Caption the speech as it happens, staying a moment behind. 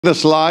The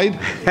slide,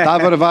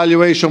 TAVR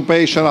evaluation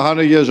patient,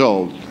 100 years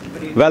old.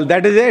 Well,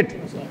 that is it.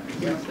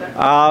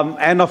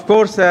 And of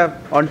course,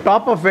 on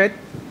top of it,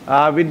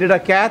 we did a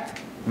cath,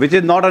 which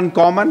is not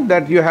uncommon,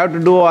 that you have to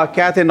do a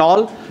cath in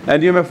all,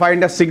 and you may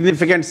find a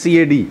significant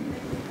CAD.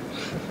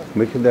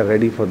 Make sure they're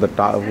ready for the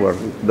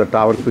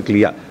tower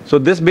quickly. Yeah. So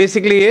this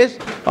basically is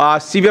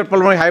severe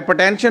pulmonary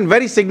hypertension,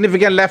 very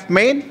significant left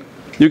main.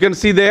 You can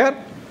see there.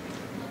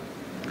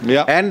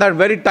 Yeah. And that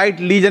very tight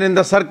lesion in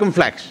the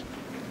circumflex.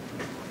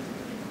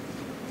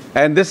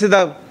 And this is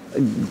the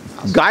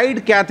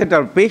guide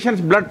catheter.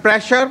 Patient's blood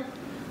pressure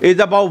is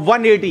about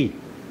 180.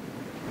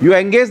 You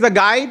engage the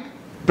guide,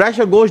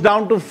 pressure goes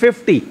down to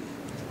 50.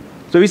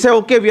 So we say,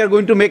 okay, we are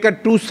going to make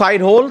 2 side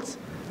holes.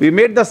 We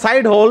made the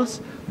side holes.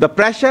 The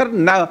pressure,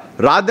 now,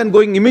 rather than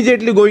going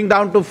immediately going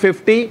down to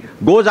 50,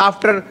 goes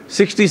after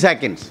 60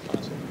 seconds.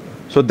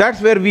 So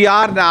that's where we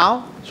are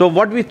now. So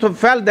what we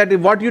felt that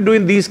what you do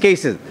in these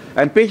cases,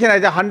 and patient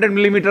has a 100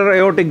 millimeter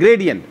aortic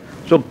gradient.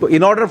 So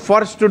in order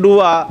for us to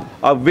do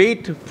a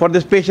wait for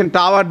this patient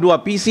TAVR, do a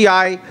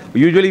PCI,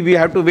 usually we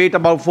have to wait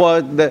about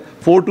 4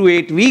 to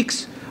 8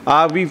 weeks.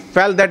 We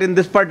felt that in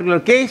this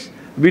particular case,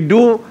 we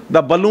do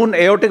the balloon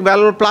aortic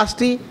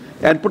valvuloplasty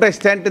and put a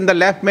stent in the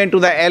left main to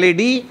the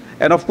LAD,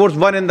 and of course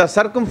one in the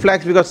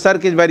circumflex because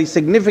circ is very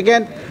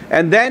significant,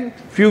 and then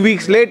few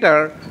weeks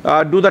later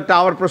do the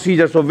TAVR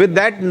procedure. So with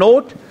that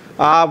note,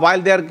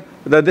 while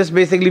this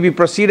basically we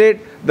proceeded,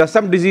 there's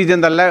some disease in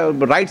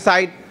the right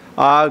side.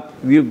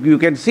 You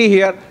can see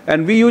here,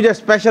 and we use a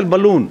special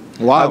balloon,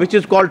 which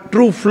is called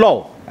True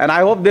Flow, and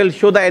I hope they'll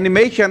show the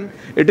animation.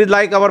 It is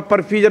like our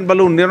perfusion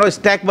balloon, you know,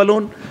 stack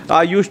balloon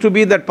used to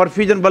be that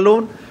perfusion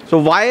balloon. So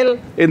while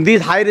in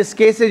these high-risk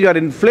cases you are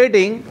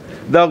inflating,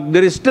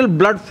 there is still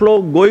blood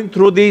flow going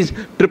through these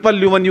triple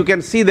lumen, you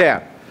can see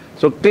there.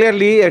 So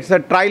clearly it's a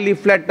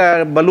tri-leaflet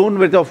balloon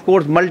with, of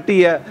course,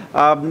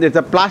 it's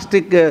a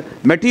plastic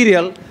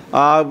material,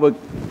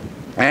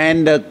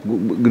 and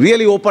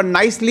really open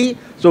nicely.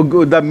 So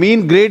the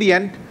mean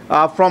gradient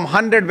from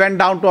 100 went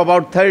down to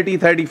about 30,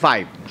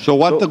 35. So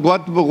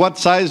what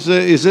size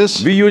is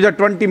this? We use a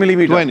 20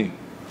 millimeter. 20.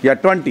 Yeah,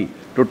 20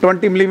 to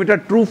 20 millimeter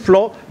True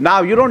Flow.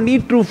 Now you don't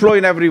need True Flow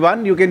in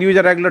everyone. You can use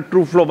a regular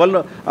True Flow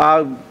balloon,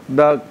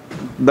 the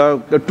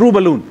True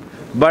Balloon,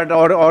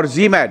 or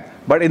ZMAD.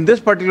 But in this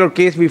particular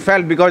case, we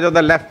felt because of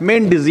the left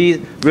main disease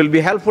will be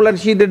helpful, and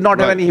she did not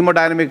have any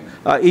hemodynamic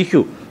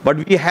issue.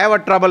 But we have a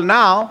trouble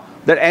now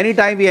that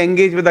anytime we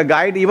engage with the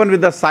guide, even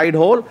with the side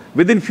hole,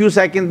 within few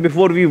seconds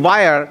before we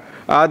wire,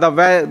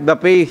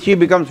 she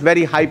becomes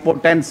very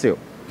hypotensive.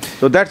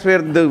 So that's where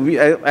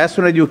as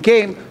soon as you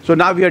came, so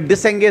now we have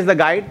disengaged the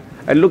guide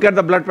and look at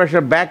the blood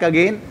pressure back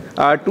again,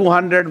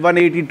 200,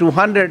 180,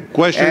 200.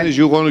 Question is,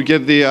 you're going to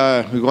get the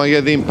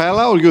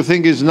impeller, or you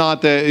think it's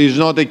not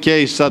a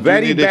case that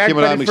we need a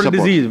hemodynamic support?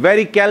 Disease,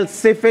 very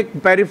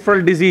calcific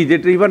peripheral disease.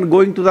 It even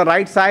going to the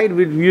right side.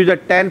 We use a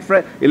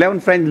 11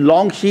 French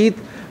long sheath.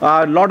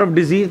 Lot of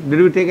disease. Did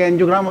you take an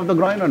angiogram of the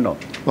groin or no?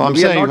 Well, I'm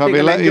saying you have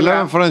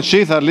 11 French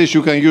sheath. At least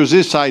you can use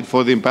this side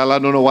for the impeller. I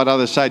don't know what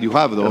other side you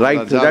have though.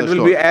 Right. So that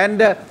will be.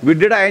 And we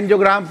did an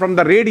angiogram from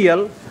the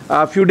radial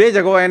a few days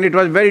ago, and it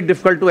was very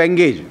difficult to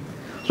engage.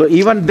 So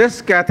even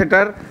this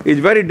catheter is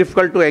very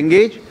difficult to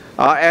engage,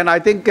 and I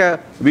think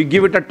we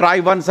give it a try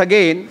once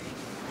again.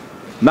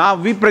 Now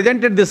we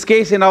presented this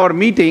case in our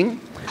meeting,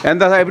 and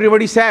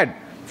everybody said,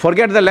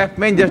 forget the left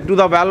main, just do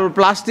the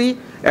valvuloplasty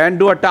and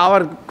do a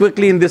TAVR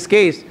quickly in this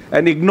case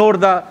and ignore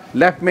the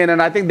left main.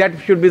 And I think that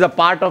should be the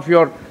part of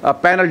your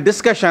panel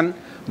discussion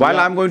while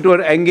I'm going to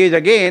engage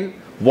again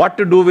what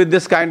to do with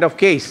this kind of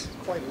case.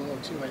 Quite low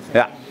too, I think.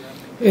 Yeah.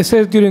 It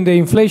says during the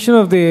inflation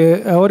of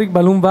the aortic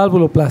balloon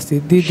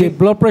valvuloplasty, did the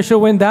blood pressure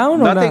went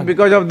down or nothing, not?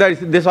 Because of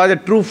this was a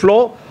True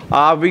Flow.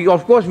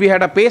 Of course, we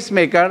had a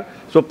pacemaker,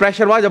 so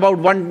pressure was about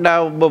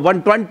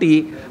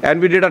 120,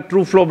 and we did a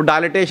True Flow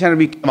dilatation and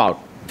we came out.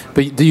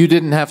 But you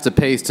didn't have to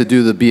pace to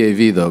do the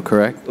BAV though,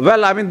 correct?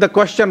 Well, I mean, the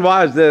question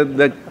was,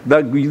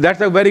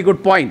 that's a very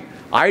good point.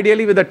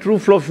 Ideally, with the True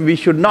Flow, we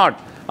should not.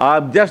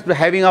 Just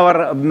having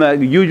our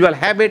usual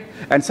habit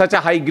and such a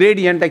high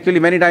gradient, actually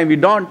many times we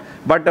don't,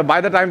 but by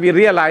the time we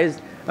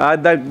realized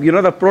that, you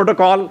know, the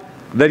protocol,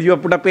 that you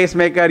have put a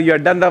pacemaker, you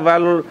have done the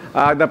valve,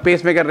 the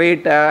pacemaker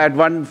rate at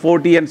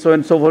 140 and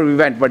so forth, we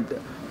went. But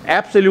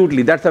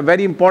absolutely, that's a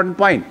very important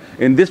point.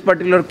 In this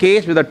particular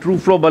case, with a True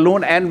Flow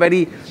balloon and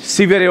very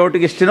severe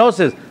aortic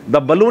stenosis, the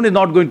balloon is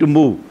not going to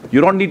move.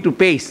 You don't need to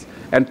pace,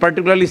 and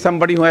particularly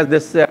somebody who has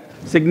this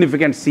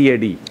significant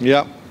CAD.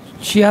 Yeah.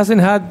 She hasn't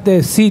had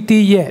the CT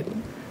yet.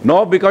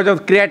 No, because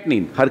of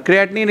creatinine. Her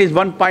creatinine is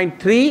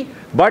 1.3,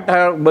 but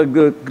her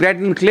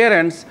creatinine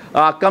clearance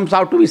comes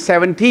out to be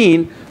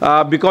 17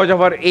 because of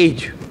her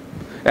age.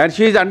 And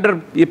she is under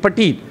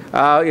petite.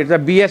 It's a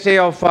BSA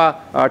of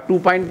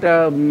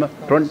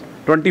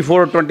 2.24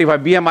 or 25,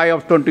 BMI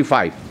of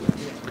 25.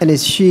 And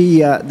is she,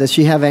 does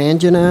she have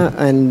angina,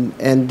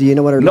 and do you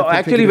know what her... No,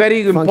 actually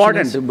very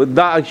important.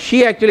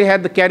 She actually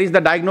carries the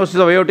diagnosis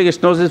of aortic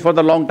stenosis for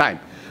the long time.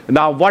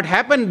 Now what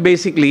happened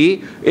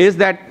basically is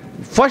that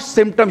first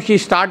symptom she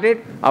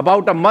started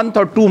about a month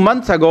or 2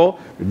 months ago,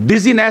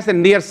 dizziness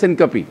and near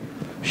syncope.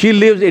 She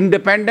lives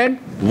independent,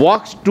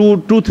 walks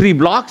 2-3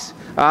 blocks,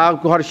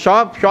 her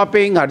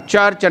shopping, her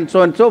church, and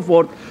so on and so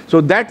forth.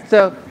 So that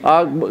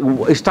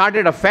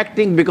started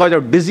affecting because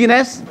of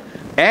dizziness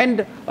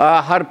and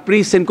her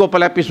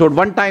pre-syncopal episode.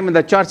 One time in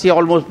the church, she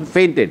almost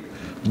fainted.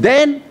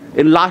 Then,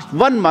 in last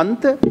 1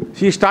 month,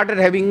 she started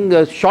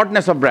having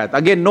shortness of breath.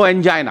 Again, no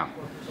angina.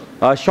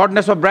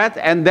 Shortness of breath,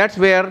 and that's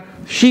where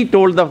she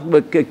told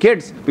the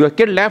kids, because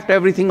kid left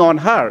everything on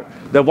her,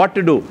 that what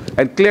to do.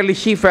 And clearly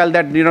she felt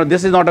that,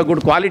 this is not a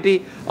good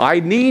quality.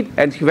 I need,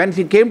 and when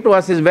she came to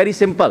us, it's very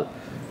simple.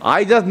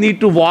 I just need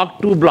to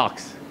walk 2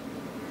 blocks.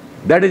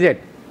 That is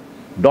it.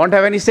 Don't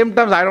have any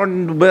symptoms.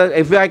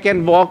 If I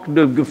can walk,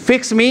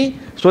 fix me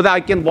so that I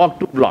can walk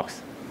 2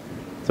 blocks.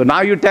 So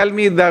now you tell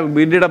me that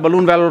we did a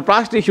balloon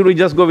valvuloplasty, should we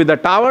just go with the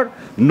TAVR,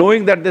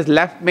 knowing that this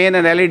left main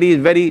and LED is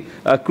very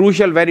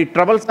crucial, very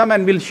troublesome,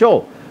 and we'll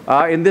show.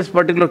 In this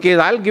particular case,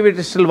 I'll give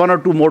it still 1 or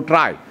 2 more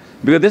try,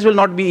 because this will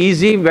not be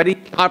easy, very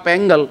sharp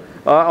angle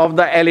of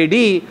the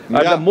LED.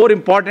 The more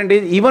important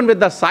is, even with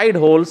the side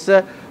holes,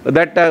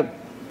 that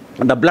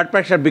the blood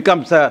pressure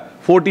becomes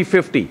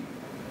 40-50.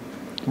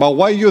 But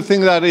why do you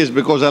think that is?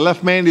 Because the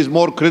left main is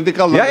more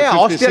critical than the 50-60?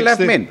 Ostial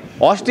left main.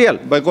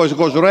 Ostial. Because it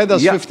was read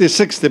as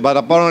 50-60, but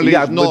apparently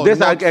it's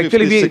not,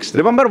 actually,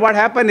 remember what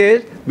happened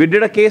is, we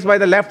did a case by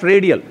the left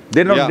radial.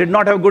 They did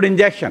not have good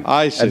injection.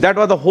 I see. And that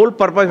was the whole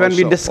purpose when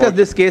we discussed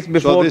this case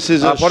before, so this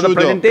is for the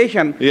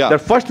presentation. That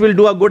first we'll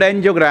do a good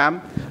angiogram,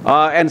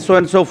 and so on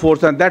and so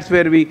forth. And that's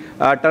where we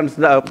turns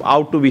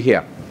out to be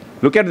here.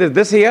 Look at this.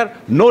 This here,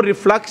 no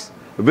reflux.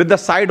 With the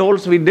side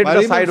holes, we did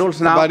the side holes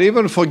now. But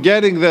even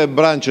forgetting the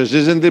branches,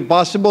 isn't it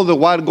possible the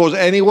wire goes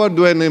anywhere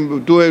to an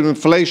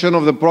inflation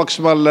of the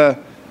proximal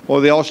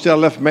or the ostial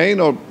left main,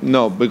 or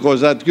no?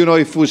 Because that,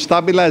 if we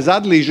stabilize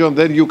that lesion,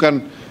 then you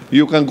can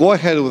go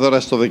ahead with the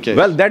rest of the case.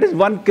 Well, that is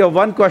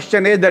one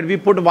question is that we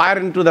put wire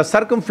into the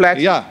circumflex.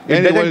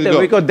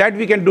 Because that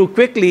we can do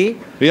quickly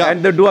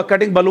and do a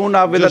cutting balloon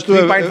with just a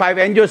 3.5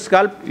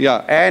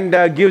 angiosculpt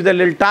and gives a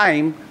little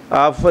time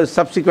for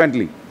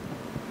subsequently.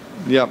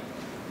 Yeah.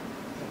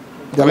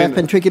 The left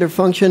ventricular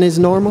function is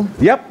normal?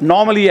 Yep,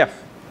 normally, yes.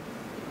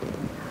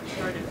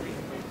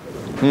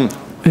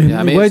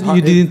 Why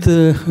you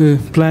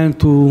didn't plan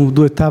to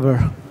do a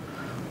TAVR?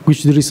 Which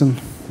is the reason?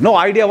 No,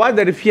 idea was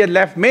that if she had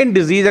left main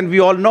disease, and we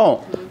all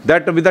know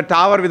that with the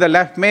TAVR, with the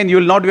left main, you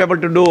will not be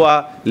able to do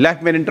a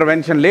left main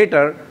intervention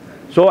later.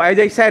 So as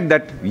I said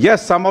that,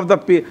 yes, some of the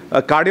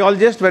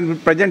cardiologists, when we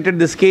presented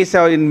this case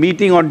in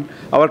meeting on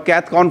our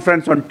cath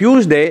conference on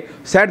Tuesday,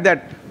 said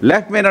that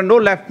left main or no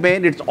left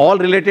main, it's all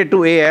related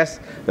to AS,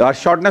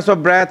 shortness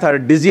of breath, or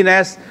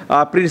dizziness,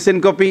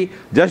 pre-syncope.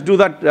 Just do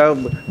that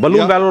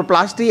balloon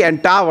valvuloplasty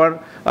and TAVR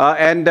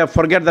and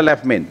forget the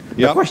left main.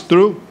 Yeah, that's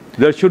true.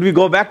 Should we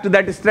go back to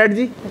that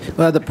strategy?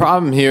 Well, the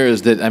problem here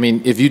is that,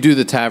 if you do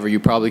the TAVR, you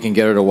probably can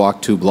get her to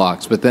walk 2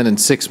 blocks. But then in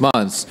 6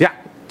 months,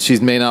 she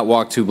may not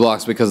walk 2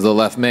 blocks because of the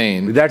left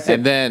main. That's it.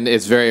 And then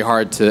it's very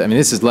hard to,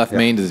 this is left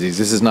main disease.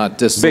 This is not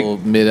distal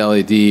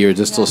mid-LAD or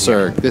distal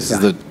circ. This is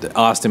the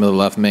ostium of the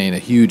left main, a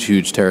huge,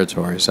 huge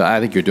territory. So I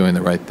think you're doing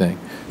the right thing.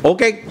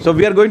 Okay, so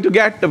we are going to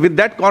get, with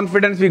that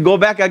confidence, we go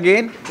back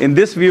again in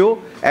this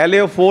view,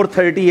 LA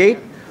 438,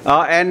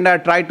 and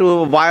try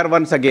to wire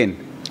once again.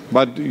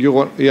 But you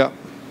want,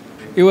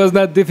 It was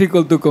not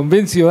difficult to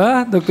convince you,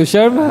 huh, Dr.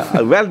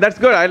 Sharma? Well, that's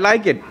good. I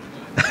like it.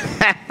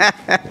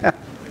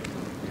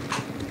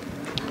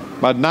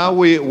 But now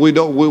we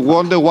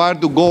want the wire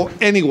to go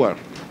anywhere.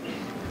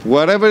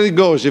 Wherever it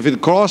goes, if it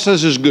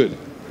crosses, it's good.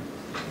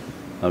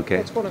 Okay.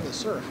 Let's go to the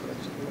circ.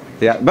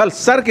 Yeah, well,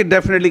 circ it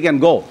definitely can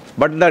go,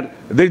 but there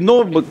is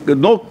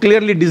no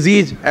clearly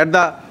disease at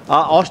the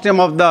ostium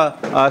of the.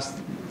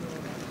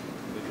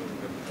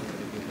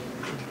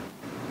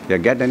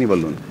 Get any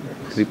balloon.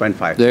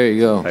 3.5. There you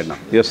go. Right now.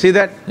 You see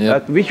that?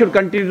 Yep. We should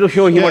continue to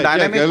show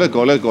hemodynamics. Yeah,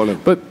 let's go.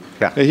 But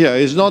here,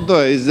 it's not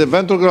it's the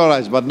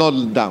ventricularized, but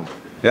not down.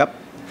 Yep.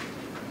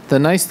 the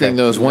nice thing,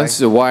 though, is once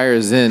the wire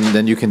is in,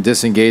 then you can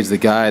disengage the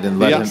guide and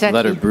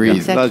let her breathe.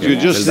 Exactly.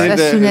 You just need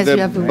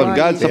the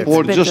guide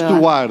support just to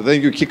wire,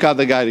 then you kick out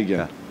the guide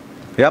again.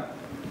 Yep.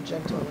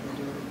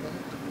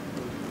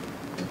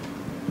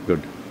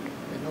 Good.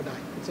 No dye.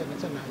 It's a now.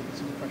 You can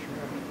see the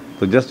pressure.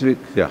 So just,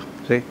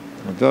 see?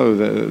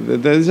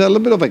 There's a little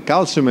bit of a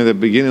calcium in the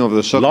beginning of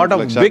the circumflex. A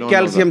lot of big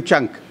calcium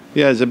chunk.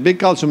 Yeah, it's a big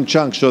calcium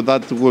chunk, so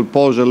that will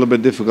pose a little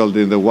bit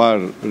difficulty in the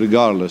wire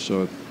regardless.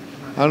 So,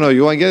 I don't know,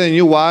 you want to get a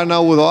new wire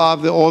now with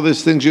all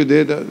these things you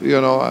did, you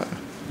know?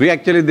 We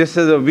actually,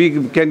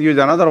 we can use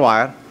another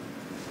wire.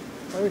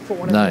 Why don't we put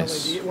one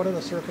Nice. in the LED, one in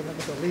the circuit, and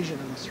the lesion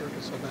in the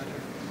circuit so bad here.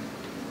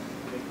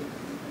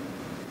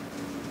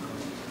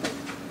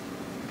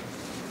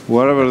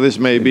 Wherever this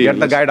may be. Get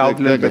the guide out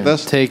a little bit.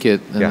 Take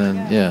it, and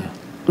then,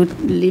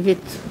 Leave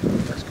it.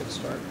 That's a good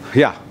start.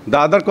 Yeah. The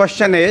other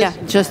question is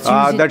just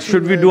use it that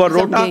should we do a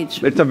rota?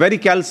 disengage. It's a very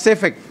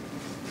calcific.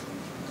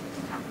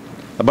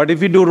 But if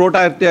we do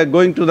rota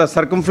going to the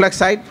circumflex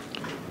side,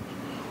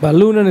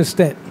 Balloon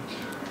instead.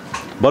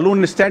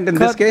 Balloon stent in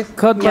this case?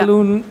 Cut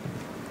balloon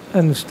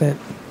and stent.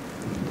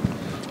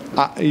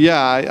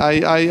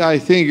 I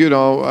think, you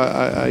know,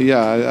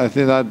 I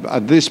think that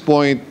at this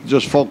point,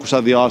 just focus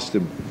on the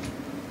ostium.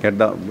 Get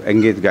the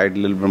engage guide a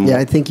little bit more. Yeah,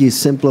 I think you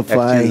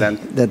simplify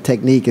the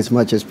technique as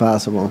much as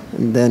possible.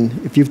 And then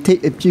if you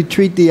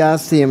treat the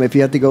ostium, if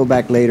you have to go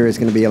back later, it's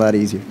going to be a lot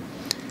easier.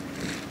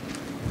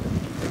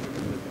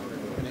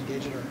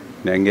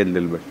 Engage a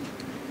little bit.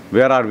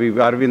 Where are we?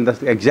 Are we in the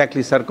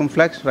exactly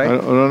circumflex, right? I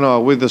don't know.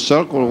 With the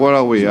circle, where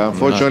are we?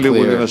 Unfortunately,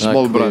 we're in a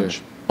small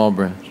branch. Small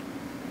branch.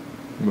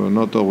 No,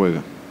 not over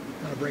there.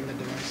 I'm going to bring the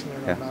device in there.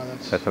 Yeah, No,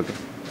 that's okay.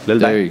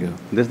 There you go.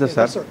 This is the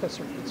That's sir. That's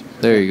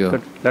There you go.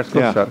 Good. Let's go,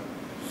 Yeah. sir.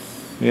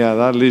 Yeah,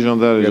 that lesion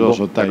there is Yeah,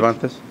 also go. tight. Advance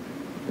this.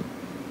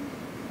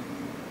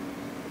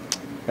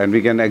 And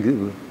we can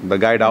the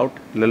guide out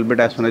a little bit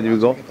as soon as we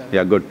go.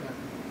 Yeah, good.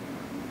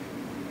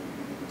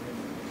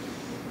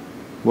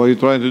 What are you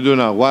trying to do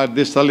now? Wire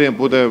distally and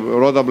put a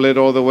rotablator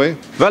all the way?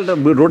 Well, the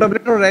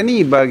rotablator or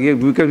any,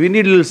 because we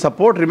need a little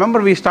support.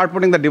 Remember, we start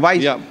putting the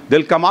device,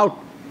 they'll come out.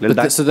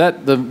 But so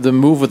that the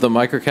move with the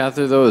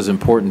microcatheter though is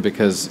important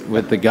because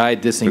with the guide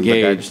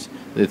disengaged,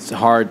 it's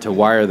hard to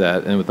wire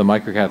that, and with the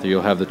microcatheter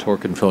you'll have the torque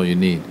control you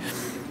need.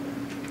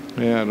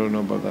 Yeah, I don't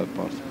know about that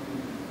part.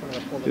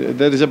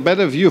 There is a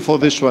better view for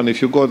this one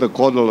if you go the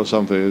caudal or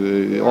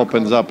something. It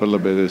opens up a little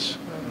bit.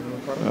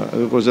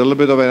 Because a little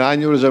bit of an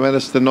aneurysm and a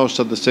stenosis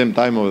at the same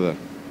time over there.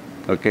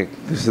 Okay,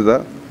 this is the,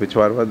 which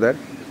wire was that?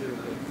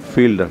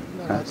 Fielder.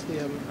 No, that's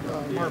the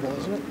marble,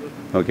 isn't it?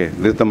 Okay,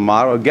 this is the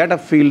marble. Get a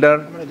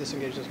fielder. I'm going to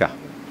disengage this. Yeah.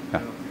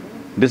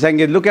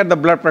 Disengage. Look at the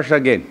blood pressure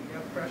again.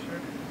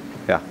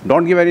 Yeah,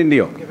 don't give any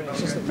neo.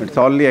 It's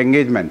only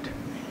engagement.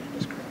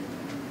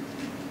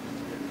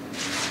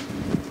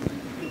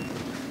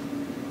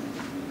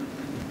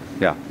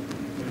 Yeah,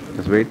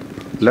 just wait.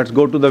 Let's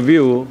go to the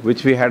view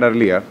which we had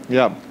earlier.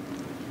 Yeah.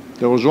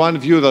 There was one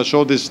view that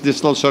showed this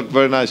distal circle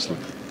very nicely.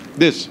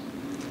 This.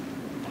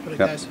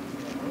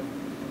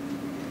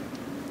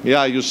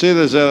 Yeah, you see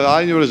there's an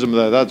aneurysm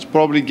there. That's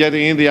probably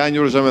getting in the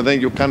aneurysm and then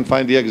you can't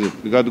find the exit.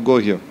 You got to go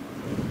here.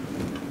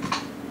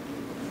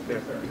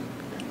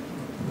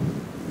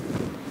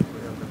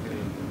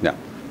 Yeah.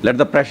 Let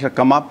the pressure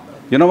come up.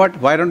 You know what?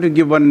 Why don't you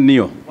give one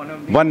neo?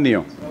 One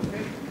neo.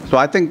 So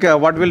I think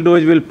what we'll do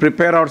is we'll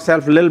prepare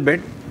ourselves a little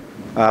bit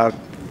so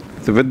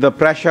with the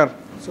pressure.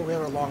 So we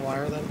have a long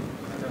wire then?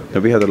 So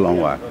we have the long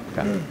wire.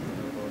 Yeah.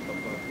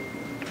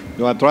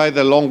 You want to try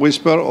the long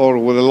whisper or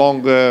with a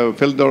long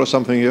filter or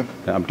something here?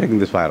 Yeah, I'm taking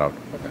this wire out.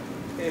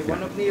 Okay.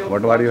 Yeah.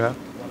 What wire you have?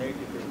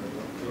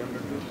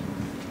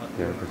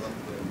 Yeah,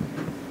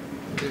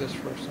 Do this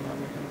first. And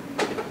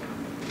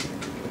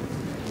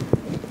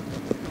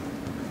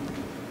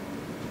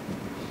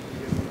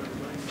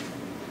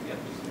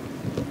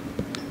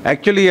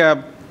Actually,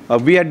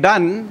 we had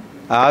done,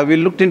 we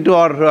looked into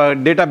our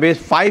database,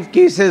 5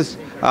 cases,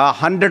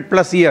 100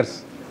 plus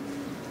years.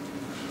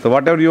 So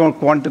whatever you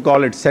want to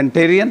call it,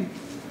 centenarian.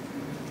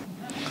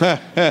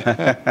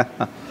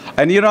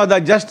 And you know, the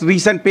just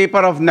recent paper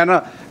of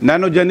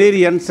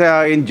nanogenarians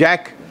in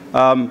Jack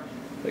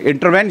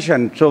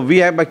intervention. So we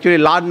have actually a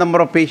large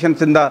number of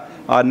patients in the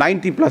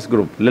 90 plus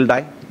group. Lil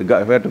Dai,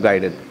 where to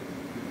guide it.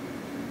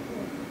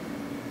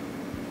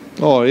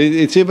 Oh,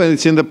 it's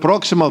in the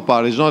proximal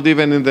part. It's not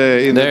even in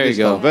the There you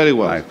distal. go. Very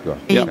well. Nice, go.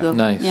 There you go.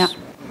 Nice. Yeah.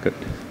 Good.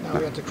 now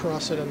we have to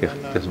cross it and Yeah,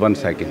 then... just 1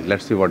 second.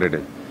 Let's see what it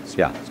is.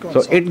 Yeah. going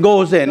So soft. it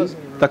goes in.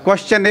 Doesn't The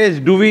question is,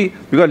 do we,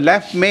 because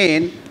left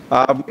main,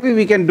 maybe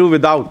we can do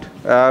without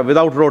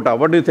rota.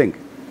 What do you think?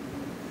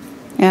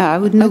 Yeah, I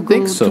would not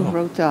think go so. to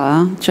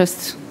rota.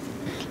 Just,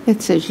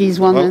 let's say she's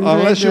 100.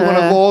 Unless you want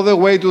to go all the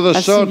way to the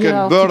a circuit,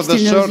 severe burn the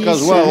circle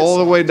as well, all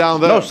the way down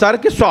there. No,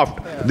 Sark is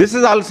soft. This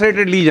is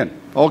ulcerated lesion.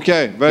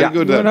 Okay, very Yeah.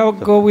 good You then. want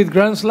to go with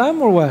Grand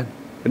Slam or what?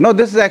 No,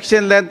 this is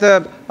action length,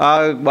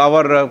 our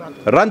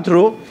run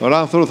through,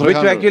 Run through which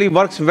 300. actually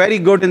works very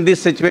good in this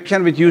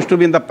situation, which used to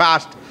be in the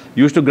past,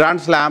 used to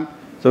Grand Slam.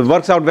 So it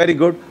works out very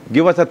good.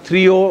 Give us a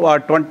 3.0 or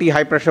 20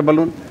 high pressure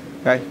balloon.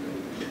 Okay.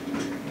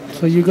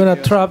 So you're going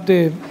to trap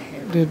the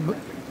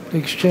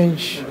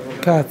exchange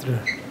catheter.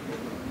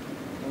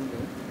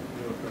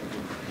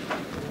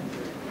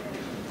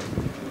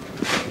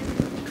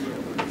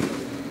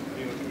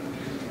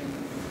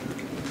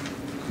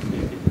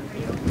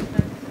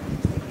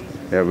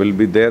 Yeah, we'll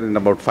be there in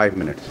about 5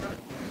 minutes.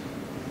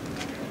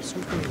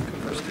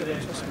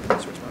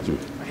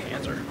 My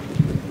hands are...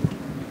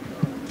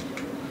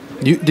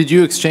 Did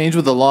you exchange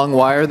with the long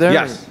wire there?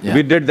 Yes, Yeah.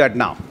 we did that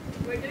now.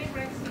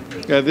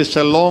 Yeah, this is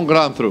a long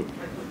run through.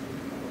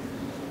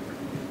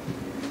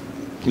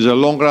 It's a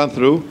long run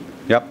through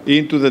Yep.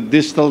 into the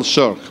distal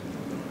circ.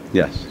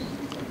 Yes.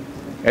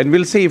 And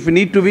we'll see if we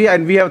need to be,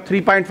 and we have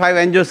 3.5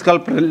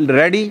 angiosculpt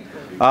ready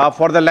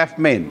for the left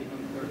main.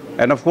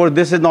 And of course,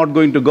 this is not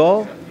going to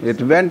go. It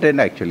went in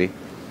actually.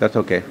 That's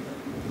okay.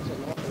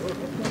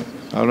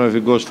 I don't know if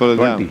it goes further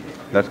 20. down.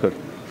 That's good.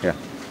 Yeah.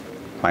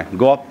 Fine.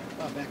 Go up.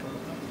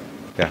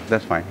 Yeah,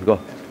 that's fine. Go.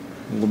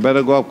 We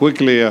better go up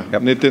quickly,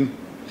 Yep. Nitin.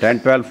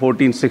 10, 12,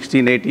 14,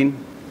 16, 18.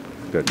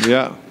 Good.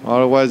 Yeah,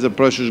 otherwise the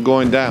pressure is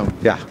going down.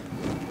 Yeah.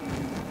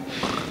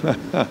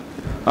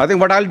 I think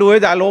what I'll do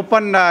is I'll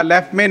open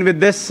left main with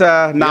this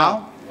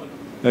now.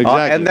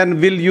 Exactly. And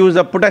then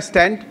we'll put a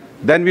stent,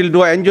 then we'll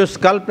do an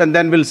angiosculpt, and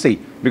then we'll see.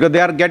 Because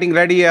they are getting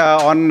ready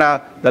on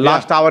the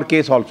last hour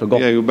case also. Go.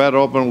 Yeah, you better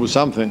open with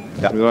something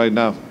right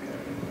now.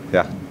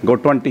 Yeah, go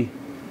 20.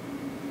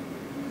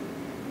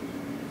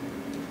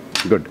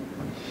 Good.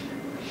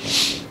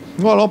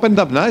 Well, opened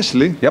up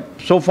nicely.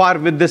 Yep, so far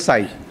with this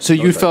side. So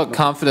you felt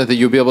confident that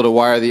you'll be able to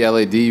wire the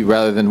LAD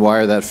rather than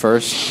wire that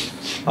first?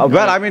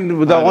 Well, I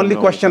mean, the only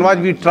question was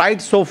we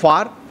tried so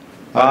far.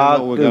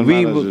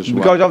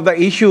 Because of the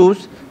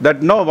issues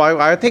that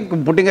I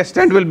think putting a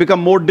stent will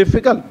become more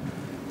difficult.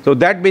 So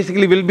that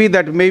basically will be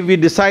that maybe we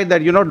decide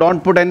that,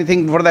 don't put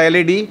anything for the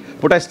LAD,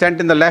 put a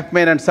stent in the left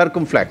main and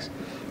circumflex.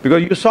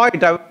 Because you saw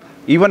it,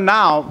 even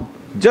now,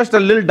 just a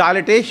little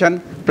dilatation,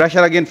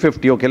 pressure again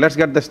 50. Okay, let's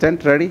get the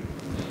stent ready.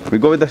 We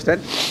go with the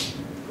stent.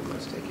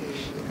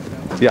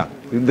 Yeah,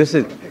 this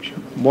is.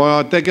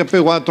 Well, take a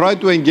pic. Well, try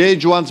to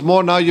engage once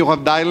more. Now you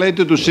have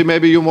dilated to see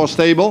maybe you're more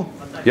stable.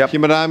 Yep.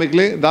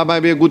 Hemodynamically, that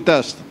might be a good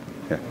test.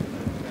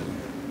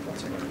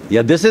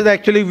 Yeah, this is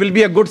actually will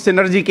be a good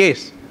synergy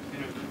case.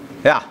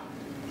 Yeah.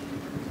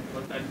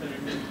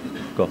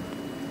 Go.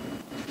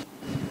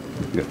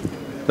 Good.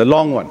 The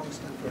long one.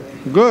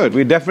 Good.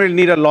 We definitely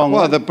need a long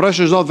one. Well, the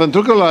pressure is not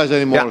ventricularized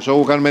anymore, so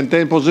we can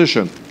maintain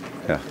position.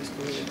 Yeah.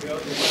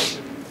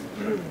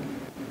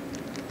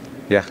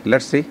 Yeah,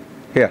 let's see.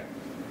 Here.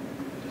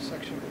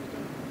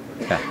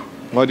 Yeah.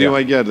 What do you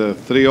might get? A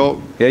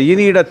 3-0? Yeah, you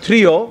need a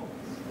 3-0.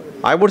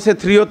 I would say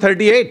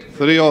 3-0-38.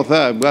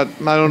 3-0, but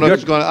I don't know if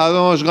it's going. I don't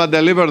know if it's going to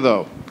deliver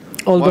though.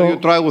 Although, why don't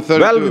you try with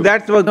 32? Well,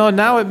 that's what. No,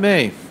 now it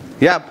may.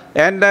 Yeah,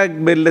 and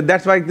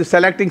that's why the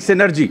selecting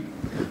synergy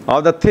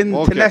of the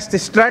thinnest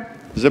strut.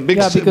 It's a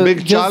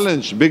big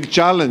challenge. Big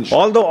challenge.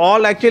 Although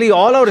all our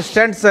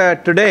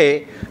stents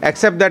today,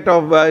 except that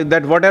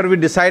that whatever we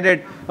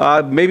decided,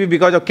 maybe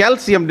because of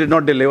calcium did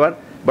not deliver,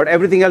 but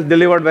everything else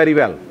delivered very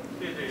well.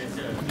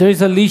 There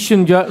is a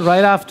lesion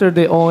right after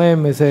the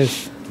OM, it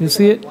says. You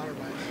see it?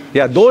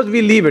 Yeah, those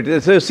we leave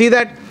it. So see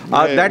that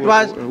that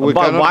was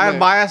wire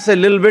bias a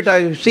little bit.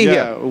 I see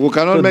here. We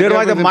cannot so make there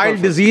was a mild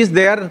disease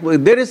there.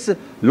 There is a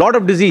lot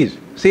of disease.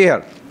 See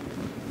here.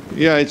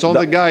 Yeah, it's on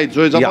the guide,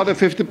 so it's about a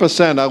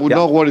 50%. I would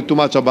not worry too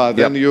much about it.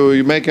 Then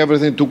you make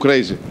everything too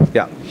crazy.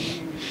 Yeah.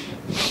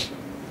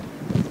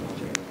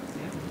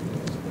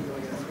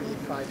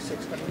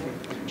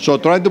 So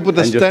try to put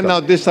a stent now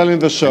distal in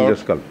the circ.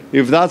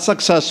 If that's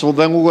successful,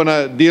 then we're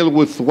going to deal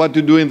with what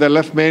to do in the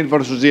left main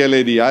versus the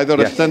LAD.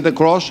 Either a stent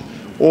across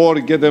or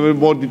get a bit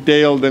more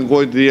detailed and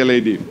go into the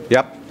LAD.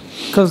 Yep.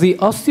 Because the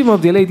ostium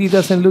of the LAD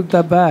doesn't look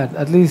that bad,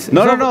 at least.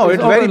 No,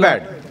 it's very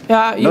bad.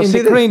 Yeah, in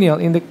the cranial.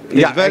 In the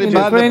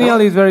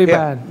cranial is very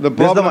bad. The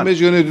problem is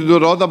you need to do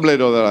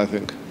rotablator there, I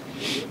think.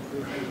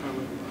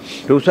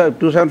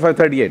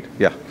 275/38.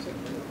 Yeah.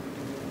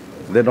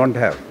 They don't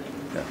have.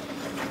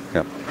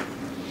 Yeah.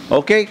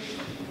 Okay.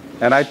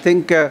 And I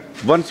think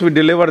once we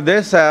deliver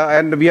this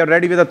and we are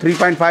ready with a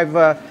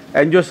 3.5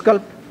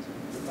 angiosculpt.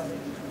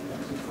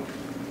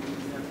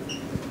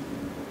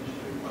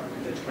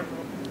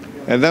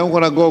 And then we're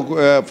going to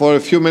go for a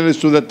few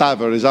minutes to the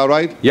TAVR. Is that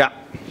right? Yeah.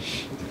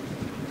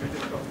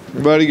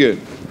 Very good.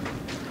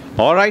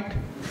 All right.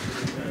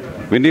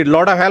 We need a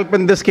lot of help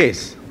in this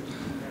case.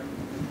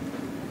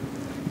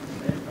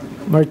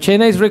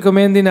 Marchena is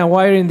recommending a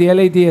wire in the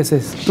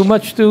LADSS. Too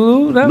much to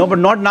do now? No, but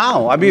not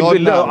now. I mean,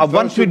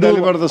 once we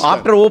do,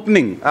 after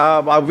opening,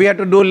 we had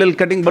to do a little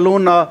cutting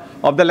balloon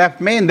of the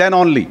left main, then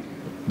only.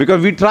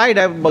 Because we tried,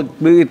 but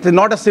it's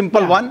not a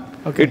simple one.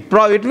 Okay.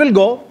 It will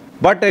go,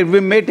 but we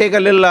may take a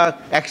little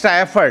extra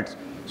effort.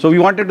 So we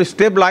wanted to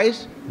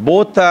stabilize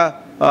both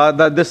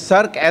the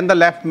circ and the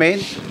left main,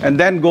 and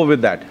then go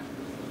with that.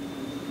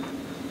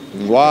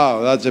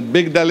 Wow, that's a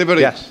big delivery.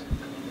 Yes.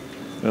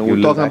 And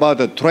we're talking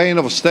about a train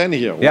of stent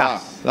here.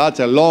 Yes. Wow, that's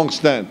a long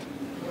stent.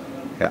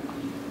 Yeah.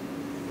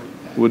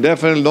 We're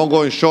definitely not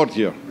going short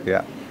here.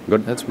 Yeah.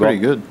 Good. That's pretty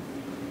good.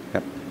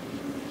 Yeah.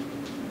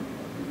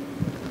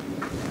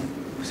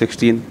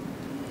 16.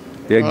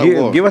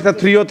 Yeah, give us a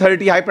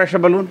 3/30 high pressure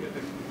balloon.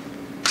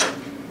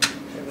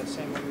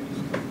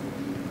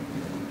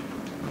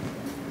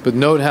 But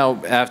note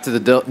how after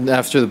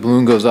the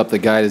balloon goes up, the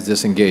guide is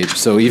disengaged.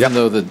 So even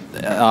though the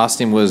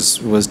ostium was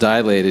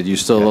dilated, you're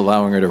still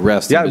allowing her to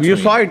rest. Yeah, you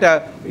saw it.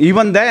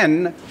 Even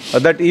then,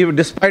 that even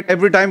despite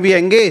every time we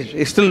engage,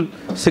 it still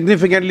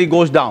significantly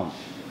goes down.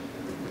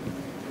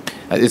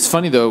 It's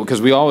funny though,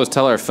 because we always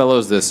tell our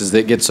fellows this: is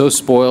they get so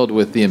spoiled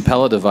with the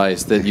Impella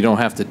device that you don't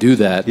have to do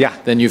that. Yeah.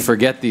 Then you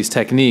forget these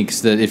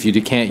techniques that if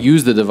you can't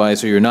use the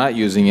device or you're not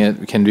using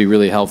it, can be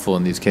really helpful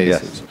in these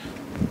cases. Yes.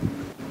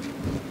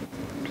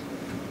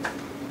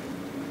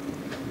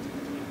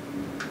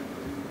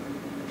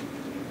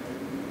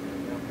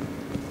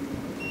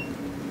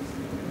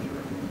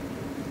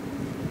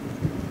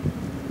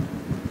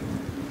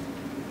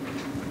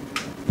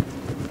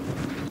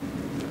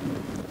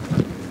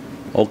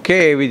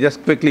 Okay, we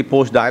just quickly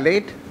post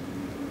dilate.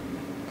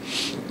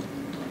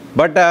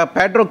 But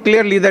Pedro,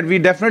 clearly that we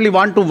definitely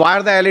want to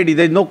wire the LED.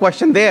 There's no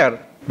question there.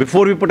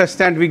 Before we put a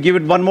stent, we give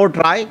it one more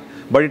try.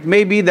 But it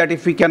may be that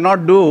if we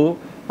cannot do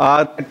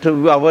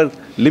to our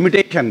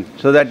limitation,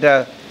 so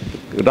that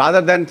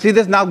rather than, see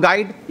this now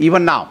guide,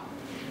 even now.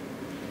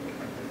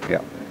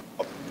 Yeah.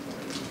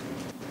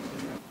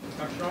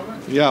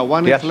 Yeah,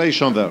 one Yes.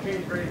 inflation there.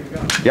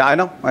 Yeah, I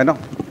know.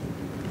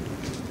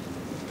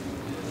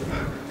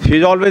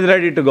 She's always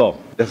ready to go.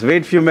 Just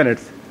wait few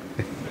minutes.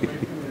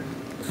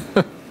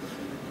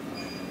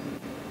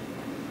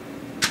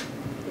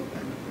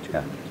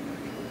 Yeah.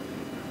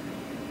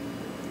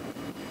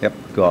 Yep,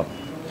 go on.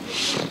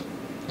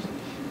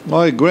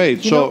 Oh,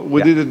 great. So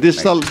we did a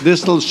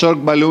distal circ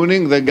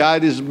ballooning. The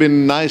guide has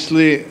been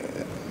nicely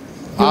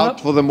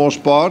out for the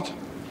most part.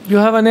 You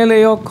have an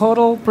LAO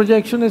caudal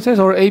projection, it says,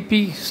 or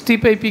AP,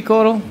 steep AP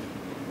caudal?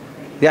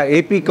 Yeah,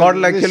 AP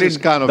caudal actually,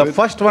 kind of the it.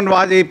 first one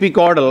was AP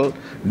caudal,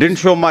 didn't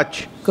show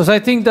much. Because I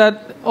think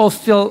that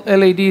ostial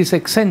LAD is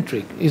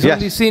eccentric. It's Yes.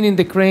 only seen in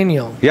the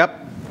cranial. Yep.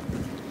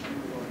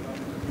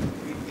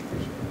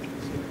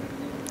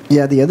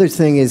 Yeah, the other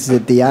thing is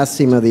that the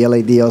ostium of the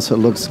LAD also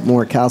looks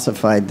more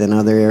calcified than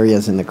other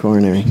areas in the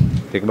coronary.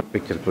 Take a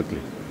picture quickly.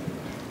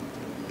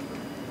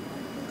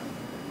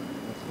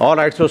 All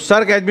right, so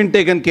circ has been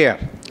taken care.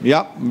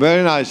 Yeah,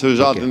 very nice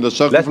result in the Let's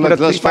put a circumflex.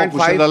 Let's focus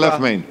 3.5 on the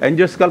left main.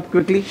 angiosculpt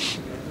quickly.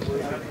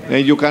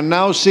 And you can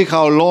now see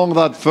how long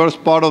that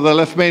first part of the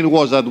left main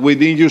was that we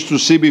didn't used to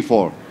see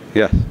before.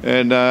 Yes.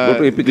 And Go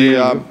to AP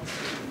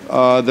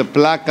the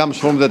plaque comes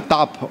from the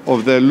top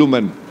of the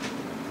lumen.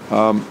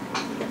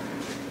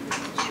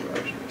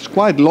 It's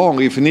quite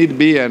long if need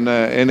be, and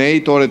an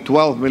 8 or a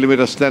 12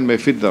 millimeter stent may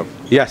fit there.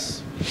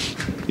 Yes.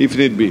 If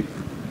need be.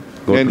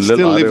 Go And to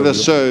still little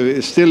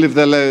leave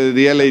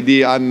the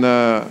LAD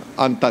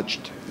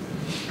untouched.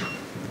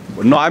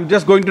 No, I'm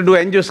just going to do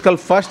angiosculpt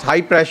first,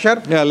 high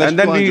pressure. Yeah, let's and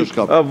then do we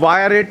angiosculpt.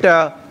 wire it,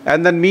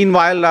 and then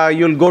meanwhile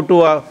you'll go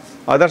to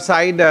other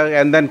side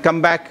and then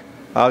come back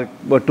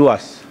to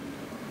us.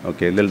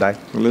 Okay, little die.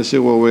 Let's see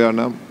where we are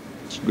now.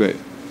 It's great.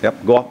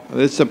 Yep, go up.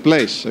 It's the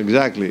place,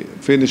 exactly.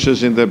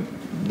 Finishes in the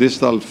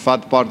distal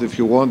fat part if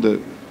you want, the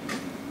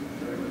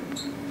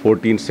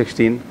 14,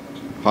 16.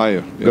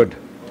 higher. Yeah. Good.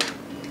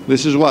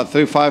 This is what,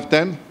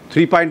 3.510?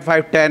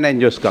 3.5, 10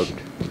 angiosculpt.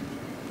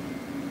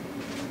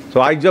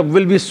 So I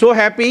will be so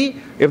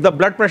happy if the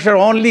blood pressure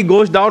only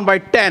goes down by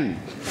 10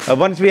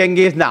 once we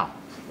engage now.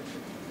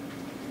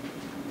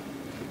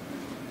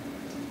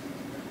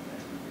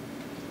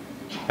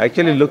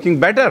 Actually looking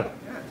better.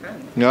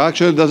 Yeah,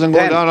 actually it doesn't go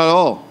 10. down at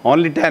all.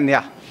 Only 10,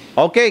 yeah.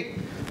 Okay.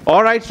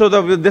 All right, so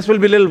this will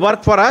be little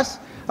work for us.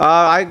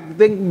 I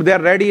think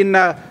they're ready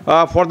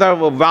for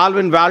the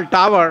valve-in-valve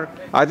tower.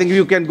 I think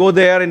you can go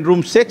there in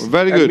room 6.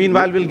 Very and good.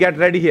 meanwhile, we'll get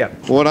ready here.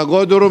 We're going to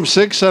go to room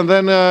 6 and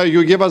then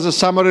you give us a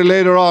summary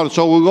later on.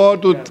 So we'll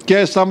go to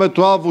case number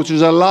 12, which is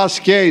the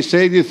last case,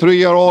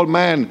 83-year-old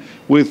man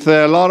with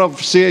a lot of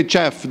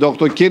CHF.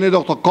 Dr. Kinney,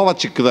 Dr.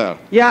 Kovacic there.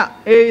 Yeah,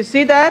 you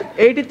see that?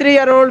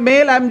 83-year-old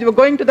male, I'm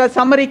going to the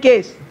summary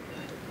case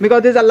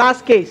because this is the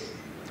last case.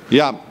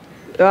 Yeah.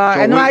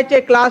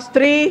 NOHA class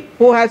 3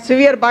 who has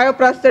severe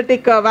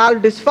bioprosthetic valve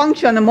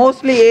dysfunction,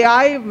 mostly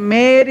AI,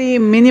 very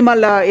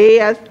minimal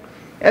AS,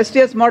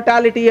 STS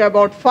mortality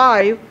about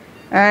 5,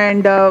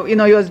 and he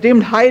was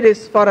deemed high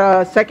risk for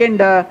a second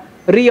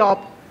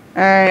re-op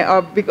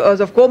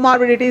because of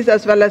comorbidities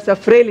as well as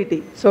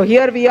frailty. So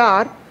here we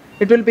are.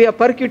 It will be a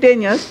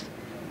percutaneous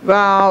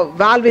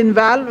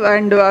valve-in-valve,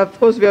 and of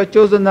course we have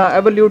chosen the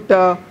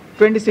Evolute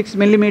 26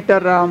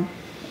 millimeter.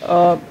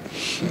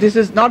 This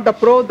is not the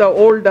Pro, the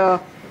old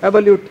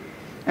Evolute.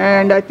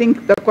 And I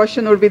think the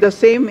question would be the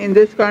same in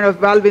this kind of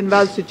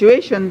valve-in-valve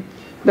situation.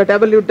 That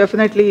Evolute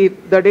definitely,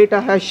 the data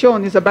has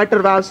shown, is a better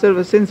valve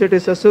service since it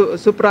is a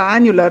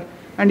supraannular,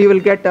 and you will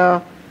get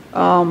a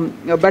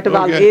better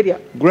valve area.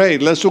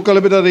 Great. Let's look a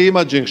little bit at the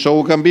imaging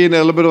so we can be in a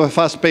little bit of a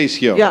fast pace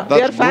here. Yeah, that's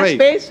we are fast great.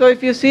 paced. So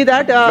if you see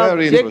that,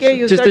 JK,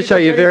 you just to show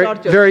you,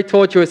 very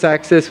tortuous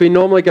access. We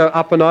normally go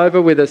up and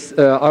over with a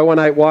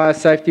 018 wire,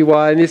 safety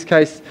wire. In this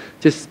case,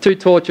 just too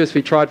tortuous.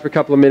 We tried for a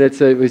couple of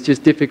minutes. It was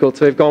just difficult.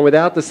 So we've gone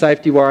without the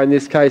safety wire in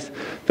this case.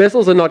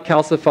 Vessels are not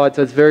calcified,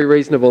 so it's very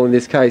reasonable in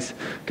this case.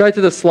 Go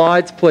to the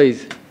slides,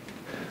 please.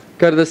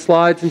 Go to the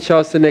slides and show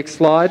us the next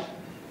slide.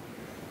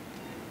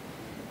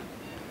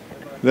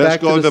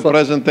 Let's go to the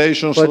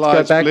presentation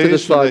slides,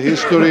 please, to the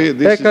history.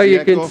 This Echo, is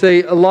you can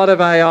see a lot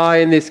of AI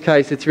in this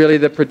case. It's really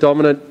the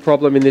predominant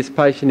problem in this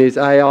patient is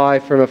AI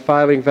from a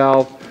failing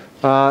valve.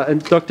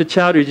 And Dr.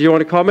 Chowdhury, do you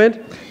want to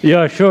comment?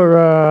 Yeah,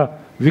 sure.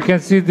 We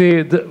can see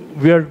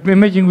we are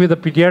imaging with a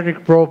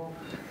pediatric probe.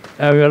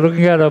 We are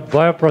looking at a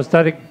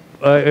bioprosthetic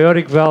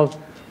aortic valve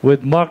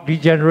with marked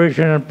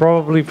degeneration and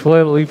probably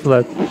flail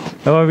leaflet.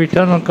 And when we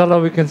turn on color,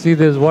 we can see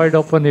there's wide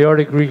open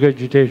aortic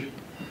regurgitation.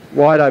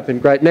 Wide open,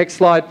 great. Next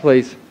slide,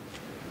 please.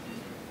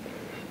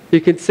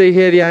 You can see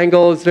here the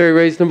angle is very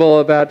reasonable,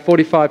 about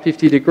 45,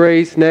 50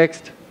 degrees.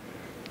 Next.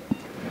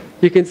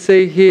 You can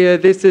see here,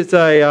 this is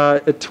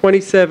a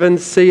 27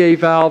 CE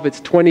valve. It's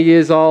 20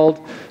 years old.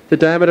 The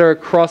diameter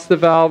across the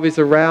valve is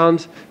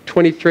around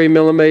 23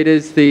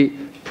 millimeters. The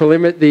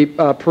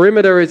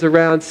perimeter is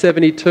around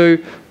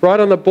 72. Right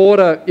on the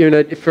border,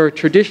 for a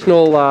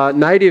traditional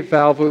native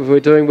valve, what we're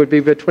doing would be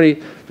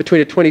between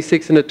a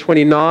 26 and a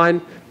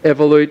 29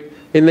 evolute.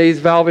 In these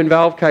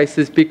valve-in-valve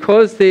cases,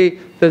 because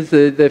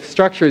the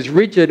structure is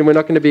rigid and we're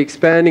not going to be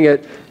expanding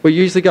it, we're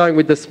usually going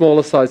with the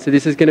smaller size. So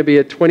this is going to be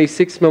a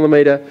 26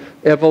 millimeter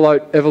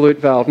evolute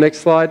valve. Next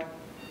slide.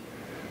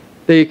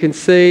 There you can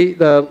see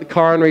the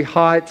coronary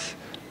height,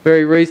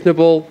 very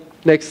reasonable.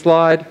 Next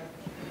slide.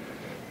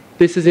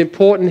 This is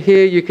important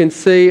here. You can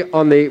see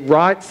on the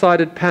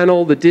right-sided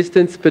panel the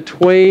distance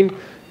between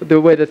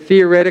where the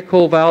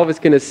theoretical valve is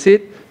going to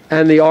sit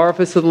and the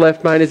orifice of the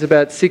left main is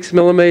about 6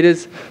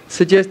 millimeters,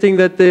 suggesting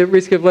that the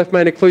risk of left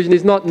main occlusion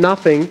is not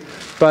nothing,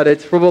 but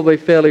it's probably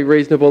fairly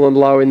reasonable and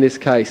low in this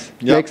case.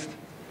 Yep. Next.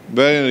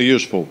 Very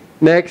useful.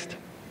 Next.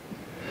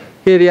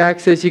 Here the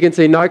access, you can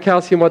see no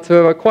calcium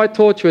whatsoever, quite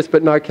tortuous,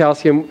 but no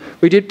calcium.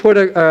 We did put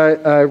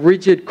a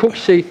rigid Cook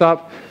sheath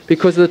up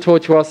because of the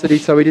tortuosity,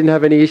 so we didn't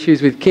have any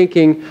issues with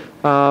kinking,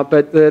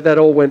 but that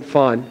all went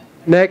fine.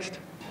 Next.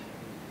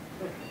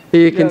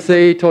 Here you can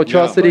see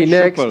tortuosity.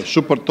 Next.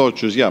 Super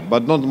tortuous, yeah,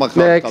 but not much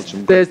Next.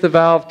 calcium. There's the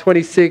valve,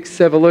 26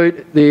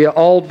 evolute, the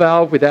old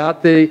valve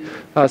without the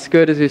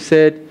skirt, as we've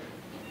said.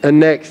 And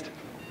next.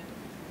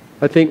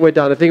 I think we're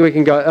done. I think we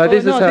can go.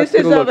 This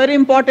is a very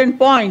important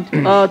point,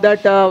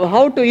 that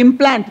how to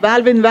implant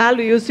valve-in-valve.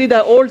 You see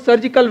the old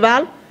surgical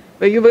valve,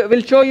 where you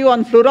will show you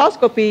on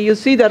fluoroscopy, you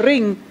see the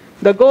ring.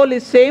 The goal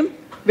is same,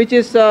 which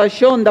is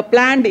shown, the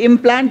planned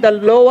implant, the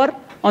lower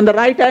on the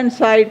right-hand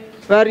side,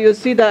 where you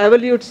see the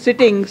evolute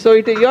sitting. So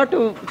you have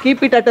to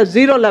keep it at a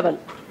 0 level.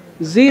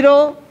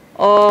 0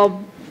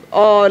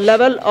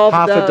 level of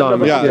half a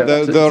diamond. Yeah,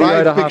 the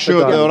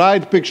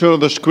right picture on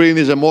the screen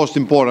is the most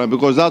important,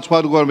 because that's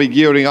what we're going to be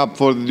gearing up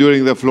for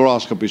during the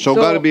fluoroscopy. So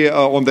got to be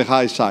on the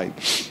high side.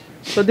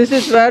 So this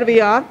is where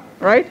we are,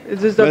 right? Is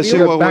this the Let's view?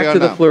 see where Back we are to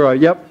now. the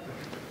fluoro, yep.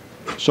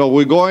 So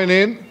we're going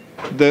in.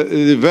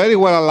 The very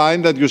well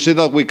aligned that you see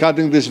that we're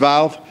cutting this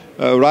valve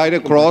right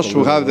across.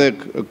 We have the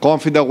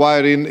confident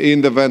wire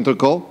in the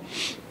ventricle.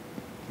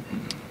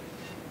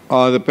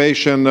 The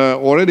patient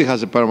already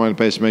has a permanent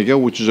pacemaker,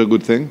 which is a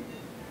good thing.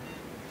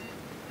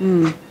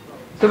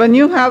 So when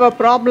you have a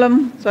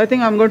problem, so I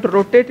think I'm going to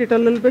rotate it a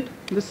little bit,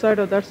 this side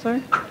or that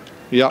side.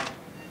 Yeah.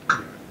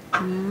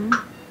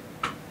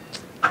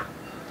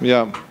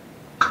 Yeah.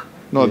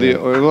 No, the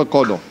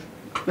codo.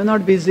 May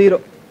not be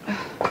 0,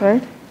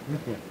 right?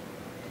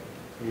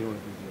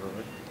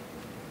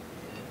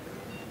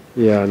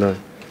 Yeah, I know.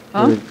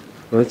 Huh?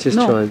 Let's just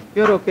try and...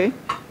 You're okay.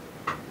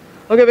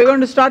 Okay, we're going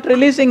to start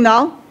releasing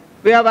now.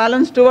 We have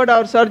Alan Stewart,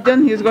 our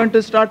surgeon. He's going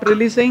to start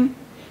releasing.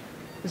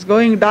 He's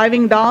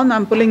diving down.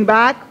 I'm pulling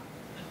back.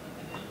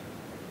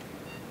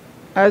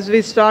 As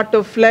we start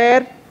to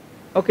flare,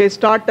 okay,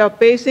 start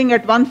pacing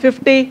at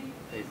 150.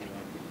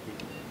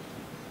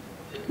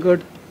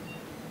 Good.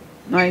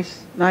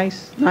 Nice,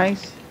 nice,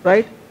 nice,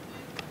 right?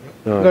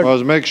 Good.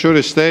 Well, make sure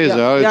it stays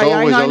there. It's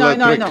always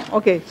electric. No.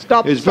 Okay,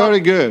 stop. It's very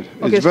good.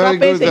 Okay, it's very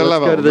good, the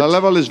level. The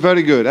level is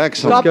very good.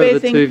 Excellent. Stop Let's go to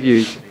pacing. the 2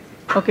 views.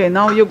 Okay,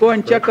 now you go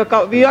and check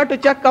we have to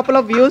check a couple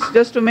of views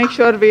just to make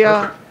sure we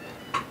are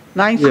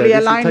nicely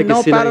aligned,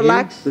 no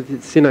parallax.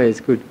 Cine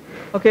is good.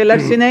 Okay,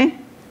 let's cine.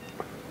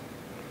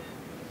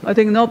 I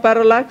think no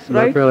parallax,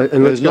 right?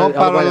 There's no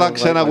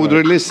parallax, and I would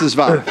release this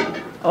valve.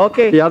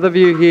 Okay. The other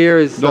view here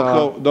is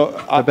other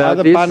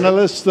about this.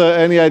 panelists,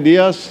 any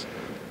ideas?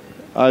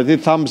 The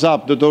thumbs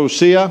up. Dr.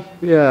 Lucia?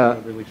 Yeah.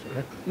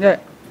 Yeah.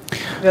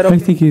 I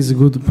think it's a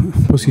good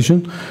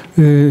position.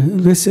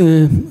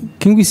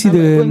 Can we see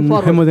the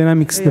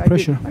hemodynamics, the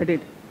pressure? I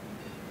did.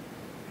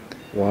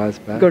 Wires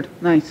back. Good.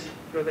 Nice.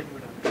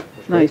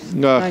 Nice.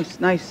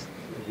 Nice.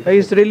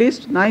 He's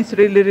released. Nice.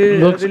 Really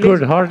Looks released.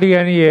 good. Hardly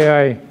any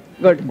AI.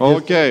 Good.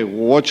 Okay.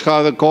 Watch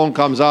how the cone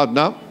comes out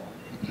now.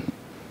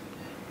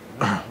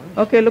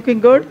 Okay, looking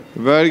good.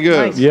 Very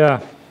good. Nice. Yeah.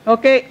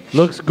 Okay.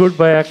 Looks good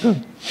by Echo.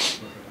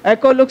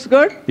 Echo looks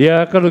good.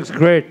 Yeah, Echo looks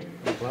great.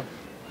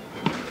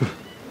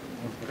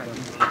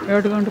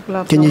 You're going to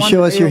clap. Can you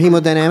show us your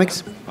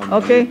hemodynamics?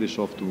 Okay.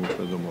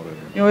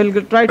 You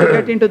will try to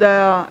get into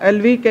the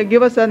LV. Can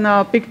give us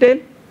a pigtail.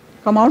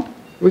 Come out.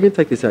 We can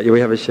take this out. Yeah,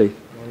 we have a sheath.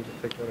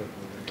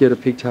 Get a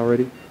pigtail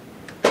ready.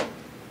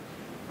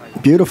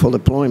 Beautiful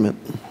deployment.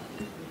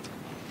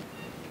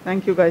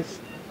 Thank you, guys.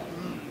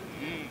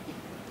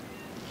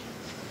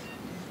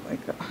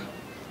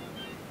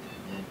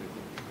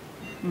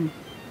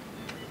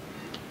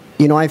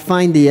 You know, I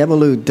find the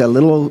evolute a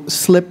little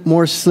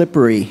more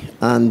slippery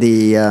on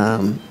the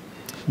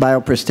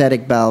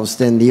bioprosthetic valves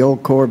than the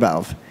old core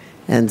valve.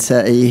 And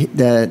so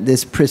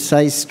this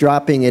precise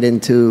dropping it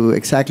into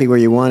exactly where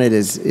you want it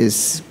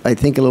is, I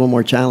think, a little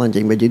more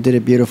challenging, but you did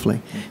it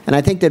beautifully. And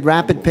I think that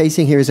rapid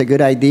pacing here is a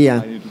good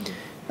idea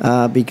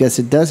because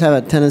it does have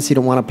a tendency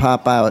to want to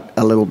pop out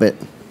a little bit.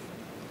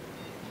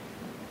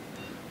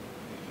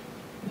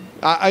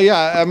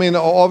 Yeah, I mean,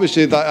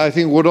 obviously, I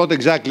think we're not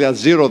exactly at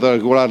zero there.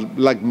 We're at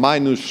like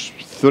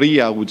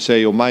 -3, I would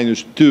say, or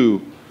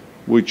 -2,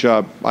 which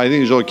I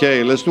think is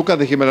okay. Let's look at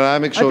the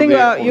hemodynamics I think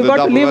you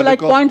got to leave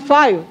like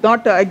 0.5,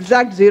 not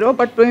exact 0,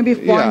 but maybe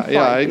 0.5.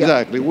 Yeah,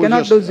 exactly. You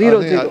cannot do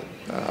 0, 0.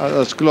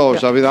 That's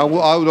close. I mean, I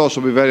would also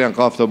be very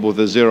uncomfortable with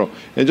the 0.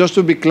 And just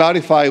to be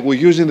clarified,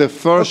 we're using the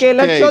first Okay,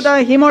 let's show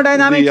the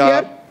hemodynamics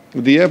here.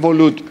 The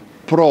Evolute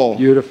Pro,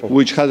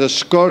 which has a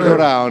skirt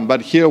around,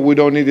 but here we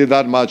don't need it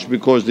that much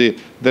because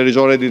there is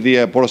already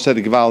the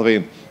prosthetic valve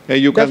in.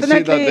 And you can see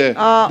that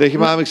the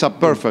hemodynamics are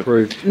perfect.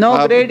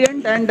 No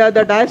gradient, and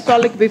the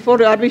diastolic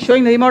before, are we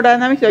showing the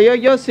hemodynamics?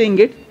 You're seeing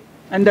it,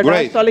 and the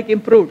diastolic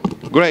improved.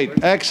 Great,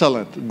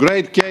 excellent.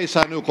 Great case,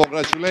 Anu,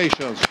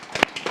 congratulations.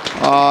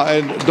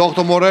 And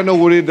Dr. Moreno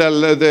will read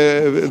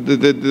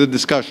the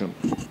discussion.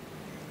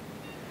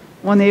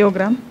 1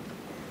 aortogram.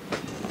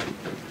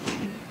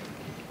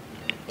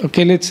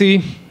 Okay, let's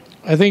see.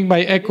 I think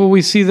by echo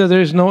we see that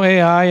there is no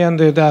AI and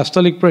the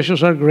diastolic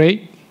pressures are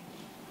great.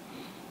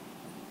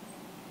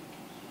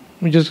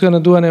 We're just going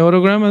to do an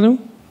aortogram, Anu?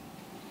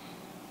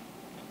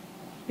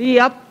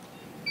 Yep.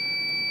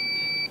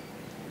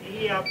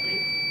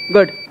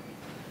 Good.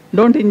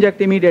 Don't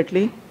inject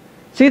immediately.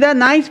 See the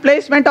nice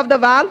placement of the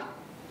valve?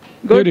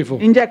 Good. Beautiful.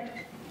 Inject.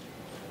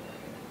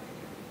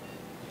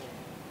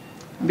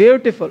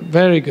 Beautiful.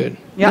 Very good.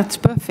 Yeah. That's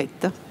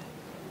perfect.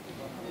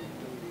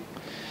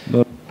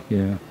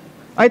 Yeah.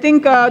 I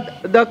think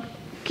the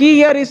key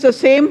here is the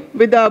same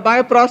with the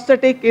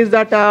bioprosthetic, is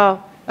that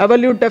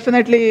Evolute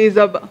definitely is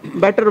a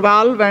better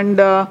valve, and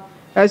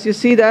as you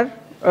see there,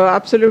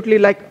 absolutely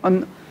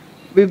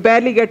we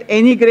barely get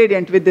any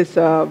gradient with this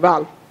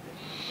valve.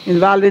 In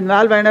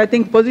valve, and I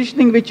think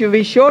positioning which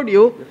we showed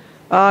you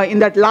in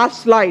that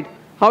last slide,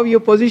 how you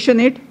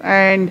position it,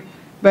 and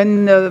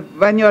when the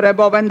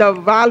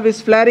valve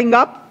is flaring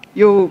up,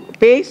 you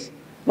pace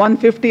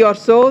 150 or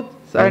so,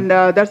 and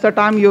that's the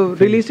time you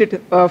release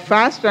it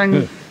fast,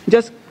 and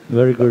just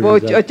very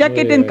good check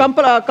it in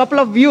couple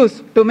of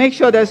views to make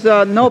sure there's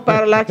no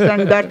parallax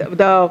and that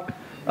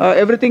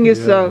everything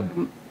is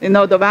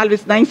the valve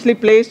is nicely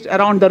placed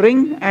around the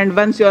ring, and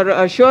once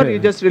you're sure, you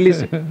just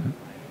release it.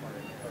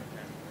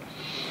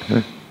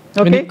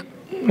 Okay.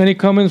 Any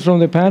comments from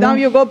the panel? Now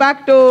you go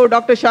back to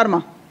Dr.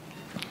 Sharma.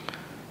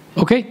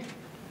 Okay.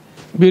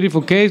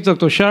 Beautiful case,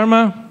 Dr.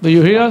 Sharma. Do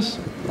you hear us?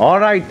 All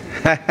right.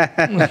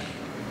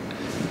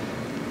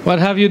 What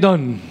have you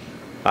done?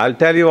 I'll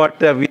tell you what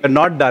we are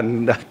not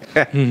done.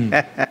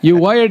 You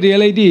wired the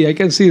LAD, I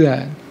can see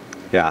that.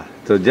 Yeah,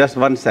 so just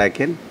 1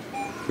 second.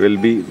 We'll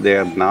be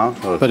there now.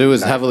 But it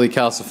was heavily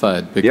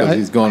calcified because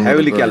he's going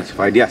heavily with the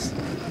calcified, yes.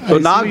 So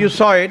now you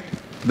saw it,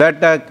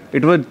 that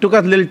took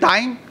us a little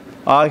time.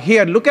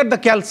 Here, look at the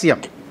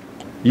calcium.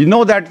 You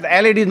know that the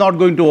LAD is not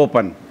going to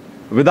open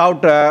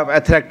without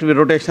atherectomy,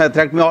 rotational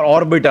atherectomy, or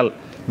orbital.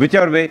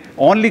 Whichever way,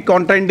 only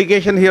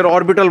contraindication here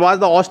orbital was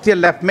the ostial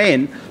left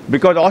main,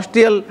 because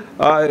ostial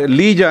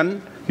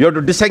lesion, you have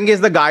to disengage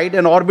the guide,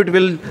 and orbit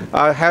will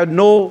have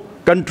no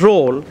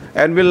control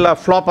and will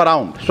flop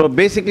around. So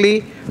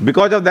basically,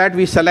 because of that,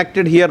 we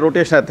selected here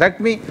rotational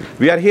atherectomy.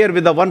 We are here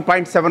with the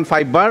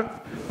 1.75 bar.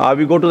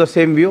 We go to the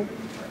same view.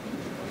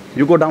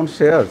 You go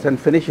downstairs and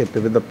finish it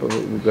with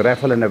the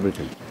raffle and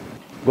everything.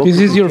 This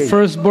is your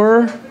first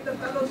burr?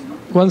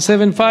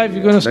 175,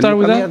 you're going to start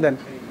with that?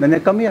 Then you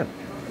come here.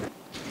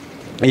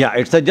 Yeah,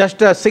 it's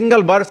just a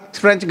single burr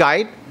French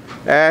guide,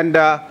 and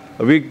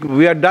we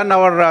have done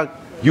our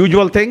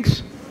usual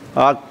things.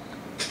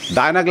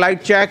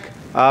 Dynaglide check,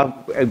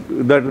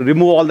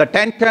 remove all the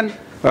tension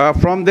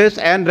from this,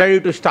 and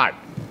ready to start.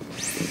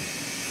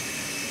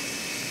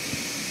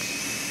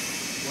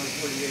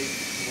 148,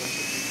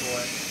 154,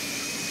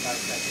 5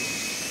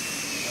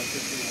 seconds,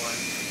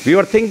 151. We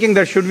were thinking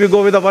that should we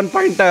go with a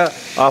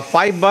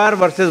 1.5 bar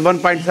versus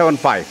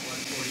 1.75.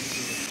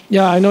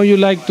 Yeah, I know you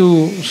like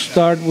to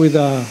start with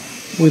a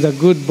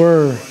good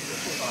burr,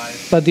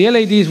 but the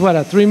LAD is what,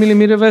 a 3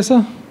 millimeter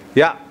vessel?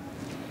 Yeah.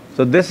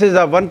 So this is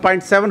a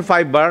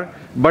 1.75 bar,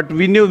 but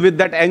we knew with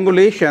that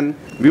angulation,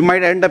 we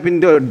might end up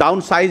in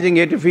downsizing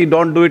it if we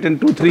don't do it in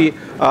 2-3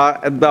 our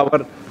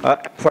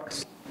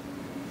efforts.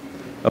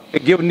 Okay,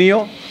 give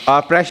neo.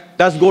 Pressure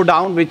does go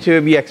down, which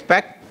we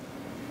expect.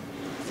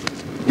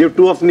 Give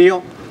 2 of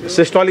neo.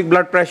 Systolic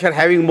blood pressure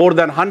having more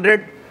than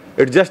 100.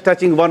 It's just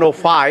touching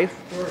 105.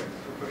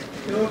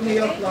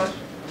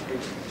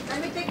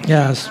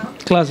 Yes,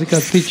 classical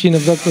teaching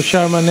of Dr.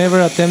 Sharma, never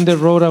attempt the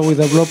rota with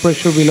a blood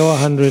pressure below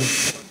 100.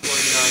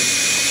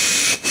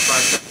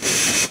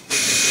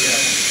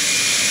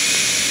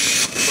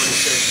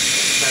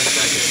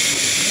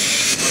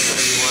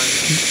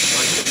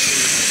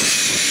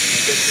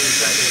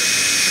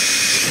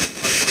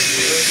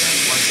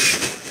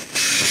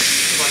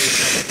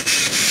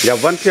 Yeah,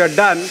 once you are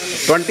done,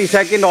 20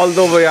 seconds,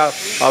 although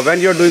when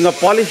you're doing a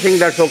polishing,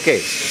 that's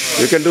okay.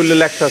 You can do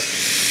little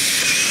exercise.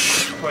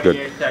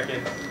 Good.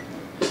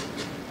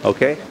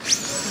 Okay.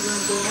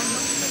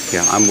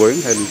 Yeah, I'm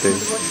going, and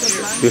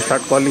you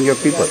start calling your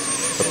people.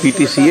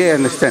 PTCA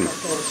and STEN.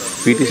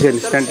 PTC and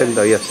stent in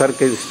the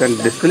circ is stent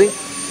distally.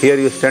 Here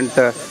you stent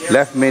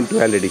left main to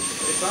LAD.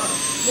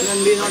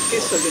 Then we not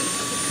kiss again.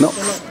 No,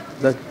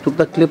 took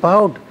the clip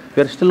out.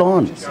 We are still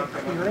on. This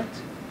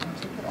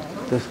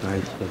guy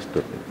is so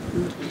stupid.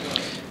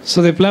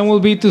 So the plan will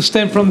be to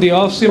stem from the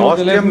ostium of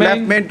the left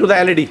main to the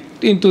LAD.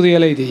 Into the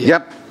LAD. Yeah.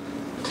 Yep.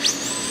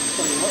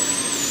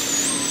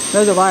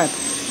 There's a wire.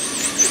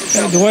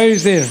 The wire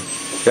is there.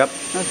 Yep.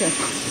 Okay.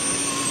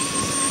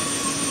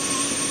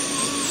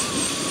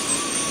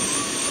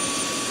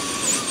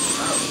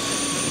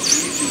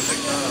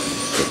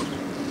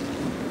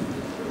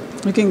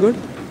 Looking good?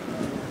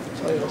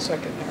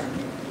 Second here.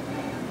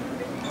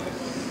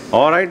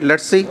 All right,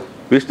 let's see.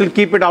 We still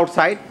keep it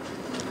outside.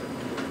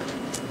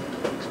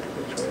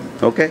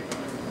 Okay.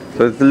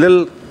 So it's a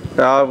little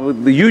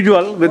the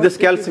usual with this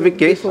calcific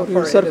case. You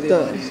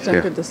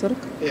stented the circ?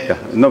 Yeah.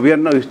 No, we are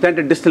now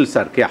stented distal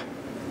circ. Yeah.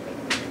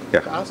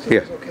 Yeah.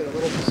 Here.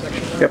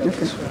 Yep.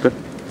 Good.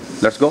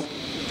 Let's go.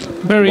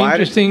 Very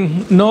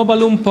interesting. No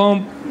balloon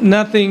pump,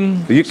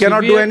 nothing. You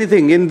cannot do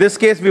anything. In this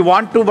case, we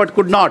want to, but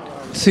could not.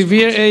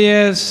 Severe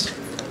AS.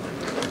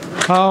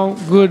 How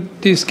good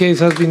this case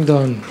has been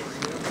done.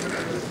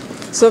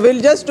 So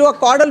we'll just do a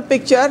caudal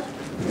picture,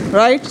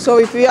 right? So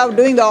if we are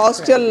doing the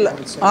ostial,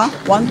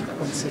 one?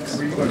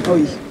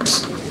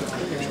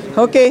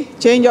 Oh, okay,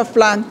 change of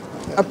plan.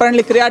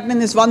 Apparently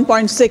creatinine is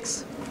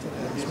 1.6.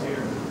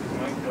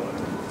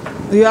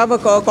 Do you have a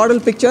caudal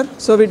picture?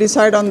 So we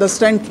decide on the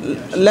stent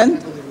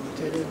length.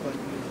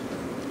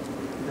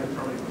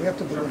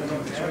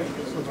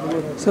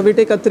 So we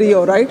take a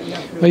 3-0, right?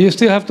 But you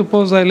still have to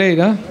post dilate,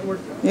 huh?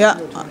 Yeah,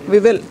 we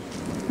will.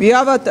 We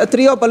have a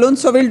 3-0 balloon,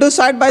 so we'll do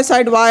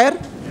side-by-side wire.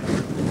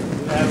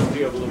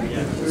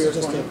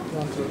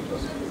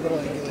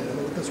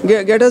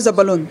 Get us the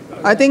balloon.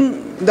 I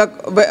think the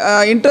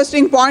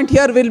interesting point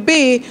here will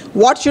be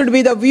what should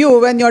be the view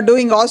when you're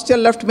doing ostial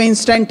left main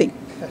stenting,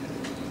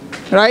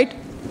 right?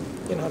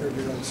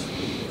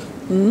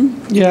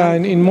 Yeah,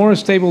 in more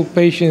stable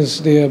patients,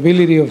 the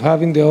ability of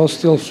having the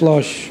ostial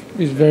flush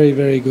is very,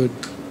 very good.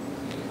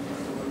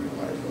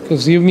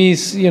 Because you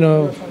miss,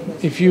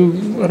 if you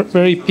are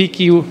very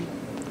picky,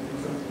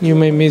 you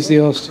may miss the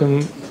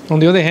ostium. On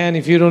the other hand,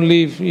 if you don't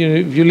leave,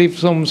 if you leave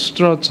some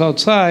struts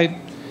outside,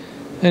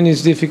 then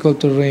it's difficult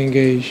to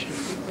re-engage.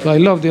 So I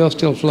love the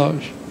ostial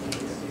flush.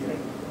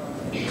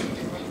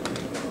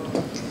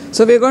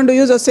 So we're going to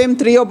use the same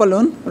 3-0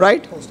 balloon,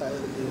 right?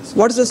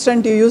 What's the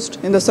stent you used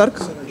in the circ?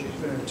 So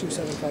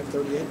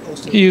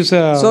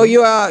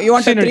you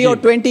want synergy. A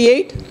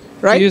 3-0-28,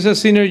 right? We use a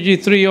Synergy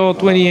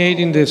 3-0-28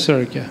 in the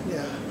circ, yeah.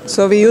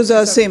 So we use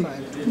the same.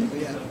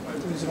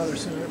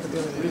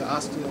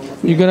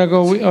 You're gonna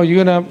go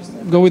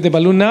with the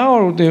balloon now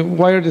or the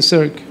wire the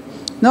circ?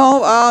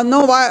 No,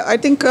 I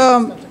think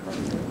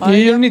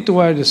you don't need to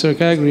wire the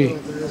circ. I agree.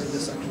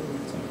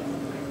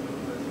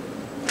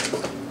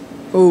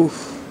 Ooh,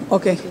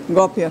 okay,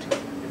 go up here.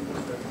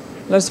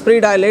 Let's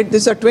pre-dilate.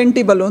 This is a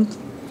 20 balloon,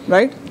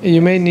 right?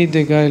 You may need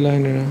the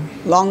guideliner.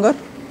 Longer,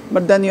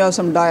 but then you have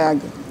some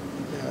diag.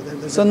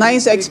 So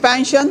nice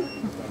expansion.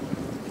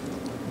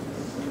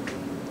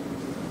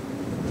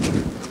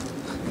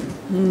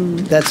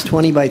 That's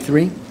 20 by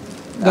 3?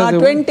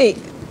 20.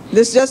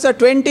 This is just a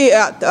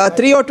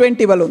 3 or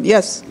 20 balloon,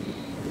 yes.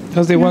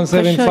 That's the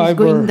 175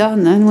 going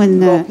down then when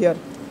go up here.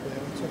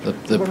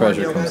 The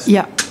pressure comes.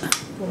 Yeah.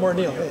 One more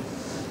Neil. Hey.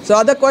 So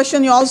other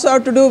question you also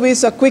have to do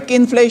is a quick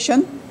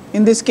inflation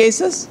in these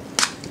cases.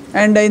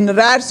 And in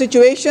rare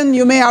situation,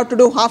 you may have to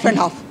do half and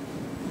half.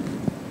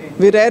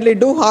 We rarely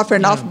do half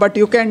and half, but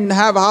you can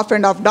have half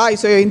and half die,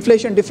 so your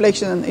inflation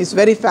deflection is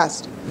very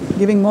fast.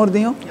 Giving more,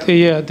 Neo?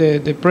 Yeah,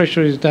 the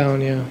pressure is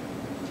down, yeah.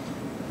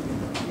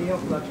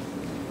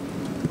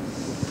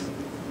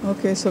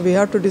 Okay, so we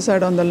have to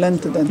decide on the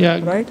length then,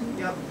 right?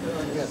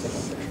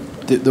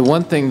 The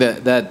one thing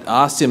that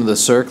ostium of the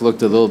circ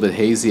looked a little bit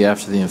hazy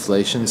after the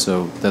inflation,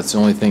 so that's the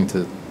only thing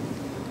to...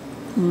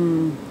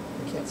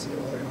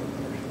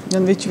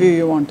 Then which view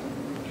you want?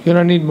 You're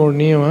gonna need more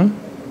Neo, huh?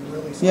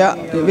 Yeah,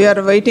 we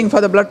are waiting for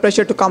the blood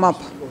pressure to come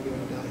up.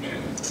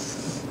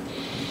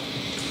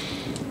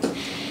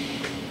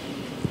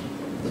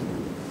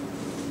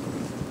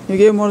 You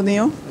gave more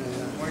Neo?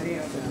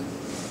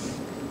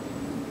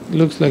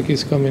 Looks like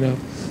it's coming up.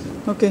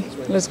 Okay,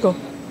 let's go.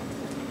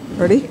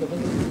 Ready?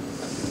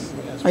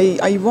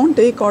 I want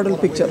a caudal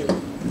picture.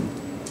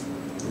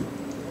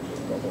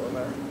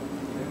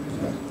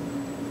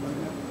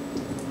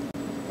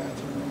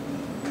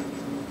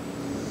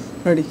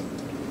 Ready?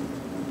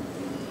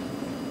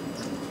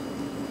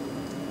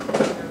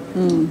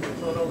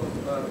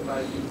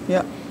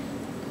 Yeah.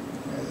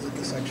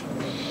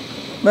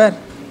 Where?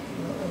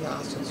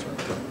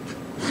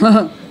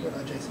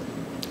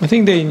 I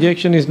think the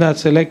injection is not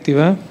selective,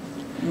 huh?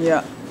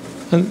 Yeah.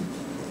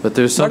 But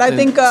there's something. But I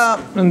think.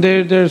 And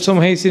there's some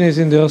haziness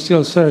in the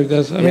ostial circ.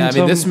 I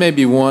mean, this may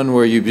be one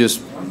where you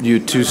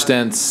two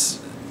stents.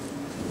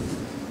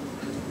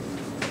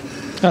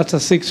 That's a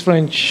 6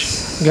 French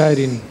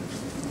guiding.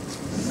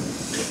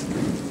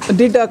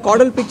 Did a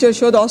caudal picture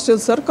show the ostial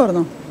circ or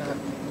no?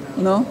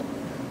 No?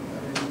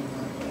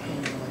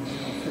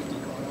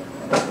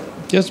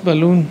 Just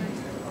balloon.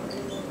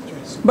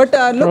 But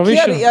look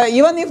Provision. here,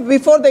 even if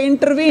before they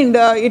intervened,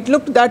 it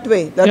looked that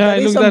way. That Yeah, there it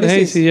is looked some that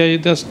disease. hazy.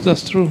 Yeah,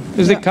 that's true.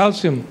 It's the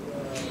calcium.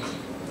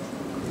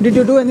 Did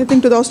you do anything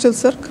to the ostial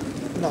circ?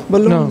 No.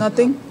 Balloon, No.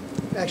 nothing?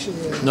 Actually,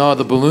 No,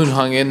 the balloon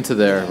hung into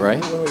there,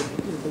 right? when we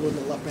ballooned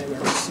the left main, we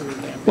already see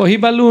it. Well,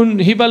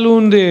 he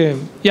ballooned the,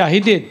 yeah, he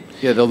did.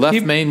 Yeah, the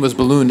left main was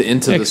ballooned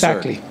into the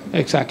circ.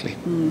 Exactly.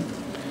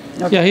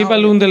 Okay, Yeah, he now-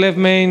 ballooned the left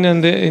main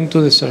and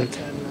into the circ.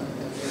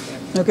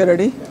 Okay,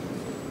 ready?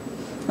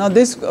 Now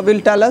this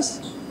will tell us.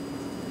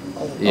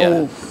 Yeah.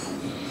 Oh.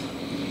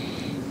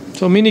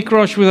 So mini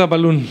crush with a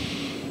balloon.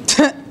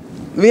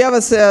 We have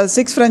a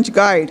 6 French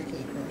guide.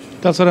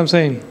 That's what I'm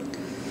saying.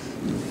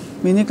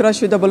 Mini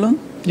crush with a balloon?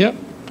 Yeah.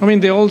 I mean,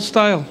 the old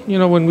style. You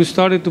know, when we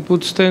started to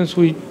put stents,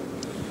 we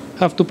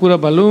have to put a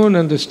balloon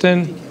and the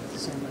stent.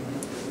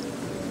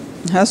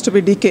 Has to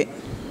be DK.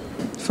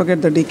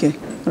 Forget the DK,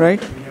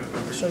 right?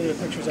 I'll show you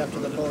the pictures after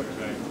the boat.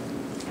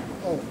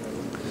 Oh,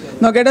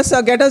 Now get us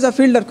a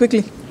fielder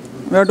quickly.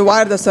 We have to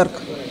wire the circ.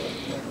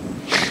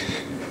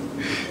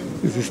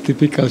 This is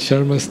typical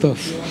Sharma stuff.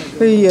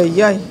 Yeah.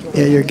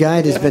 Yeah, your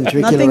guide has been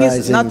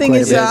ventricularizing nothing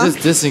quite is, a bit. Yeah, just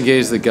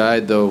disengage the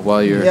guide though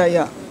while you're.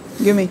 Yeah.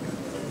 Give me.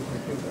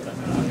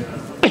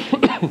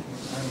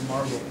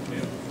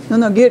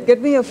 No,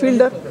 get me a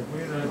fielder.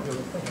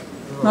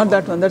 Not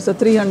that one. That's a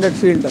 300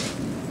 fielder.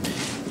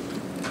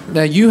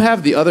 Now you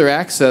have the other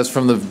access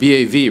from the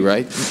BAV,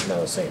 right?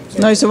 no, same.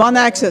 No, it's one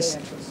axis.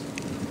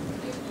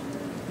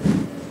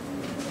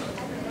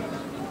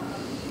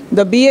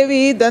 The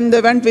BAV, then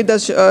they went with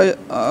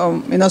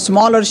the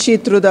smaller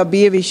sheath through the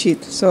BAV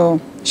sheath. So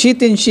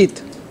sheath in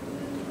sheath.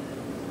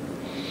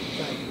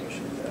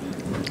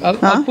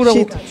 I'll put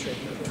Sheath.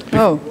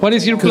 Oh, what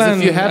is your Because plan,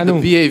 if you have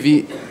Anu?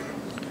 the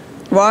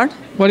BAV, what?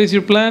 What is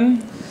your plan?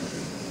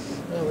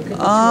 No, we could do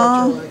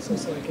dual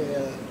access like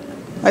a.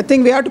 I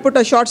think we have to put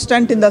a short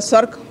stent in the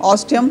circ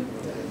ostium.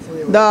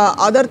 The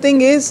other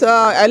thing is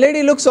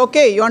LED looks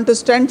okay. You want to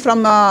stent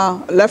from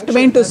left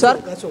main to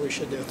circ? That's what we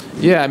should do.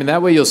 yeah, I mean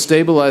that way you'll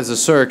stabilize the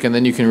circ and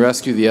then you can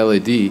rescue the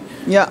LED.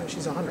 Yeah.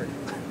 She's 100.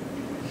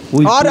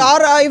 Or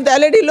if the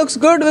LED looks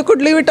good, we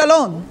could leave it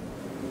alone.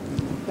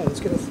 Yeah, let's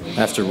get a 3.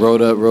 After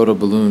rota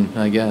balloon,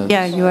 I guess.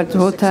 Yeah, you had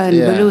rota and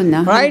Yeah. balloon.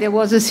 Huh? Right. And there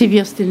was a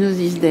severe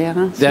stenosis there.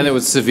 Huh? Then it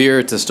was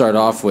severe to start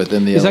off with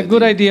in the It's a LED.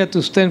 good idea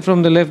to stent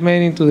from the left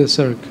main into the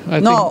circ. I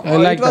No, think I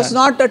like it was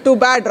that. not too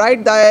bad,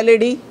 right? The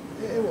LED.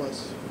 It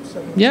was.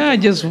 Yeah,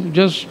 just No,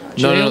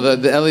 chill.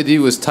 the LED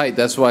was tight.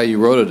 That's why you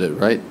rotated it,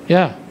 right?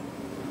 Yeah.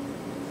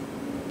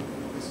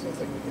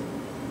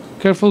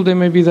 Careful, there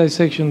may be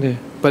dissection there.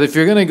 But if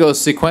you're going to go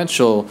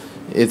sequential,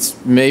 it's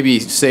maybe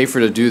safer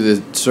to do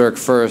the circ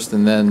first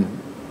and then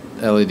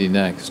LED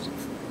next.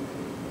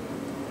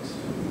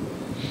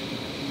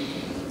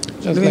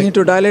 That's Do we like- need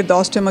to dilate the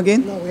ostium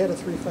again? No, we had a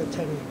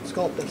 3-5-10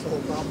 sculpt. That's the whole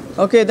problem.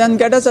 Okay, then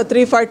get us a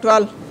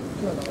 3-5-12.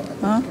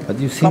 But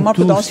you Come think up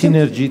with two ostium?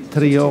 synergy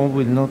trio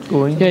will not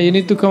go in? Yeah, you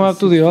need to come up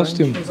to the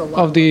ostium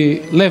of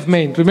the left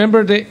main.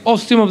 Remember, the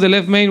ostium of the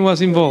left main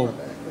was involved.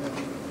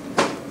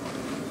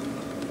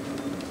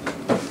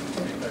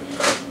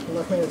 The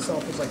left main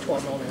itself is like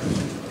 12 millimeters.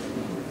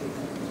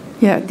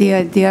 Yeah,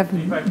 they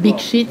have big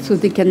sheets, so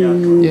they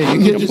can. Yeah,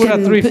 you could put a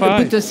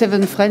 3.5. put a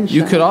 7 French.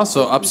 You could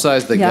also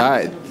upsize the Yeah.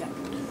 guide.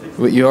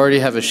 You already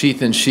have a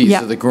sheath in sheath,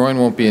 Yeah. so the groin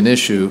won't be an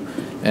issue.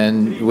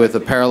 And with a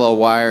parallel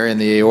wire in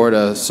the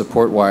aorta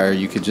support wire,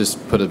 you could just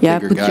put a Yeah,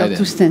 bigger put your guide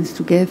two in. stents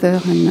together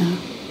and.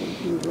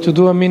 To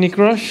do a mini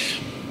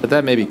crush? But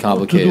that may be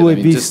complicated. do a I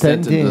mean, big just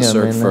stent in the stenting, I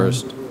circ mean,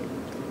 first.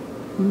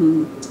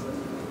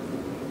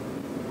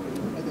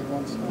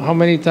 How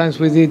many times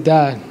we did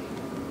that?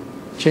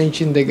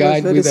 Changing the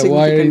guide very with the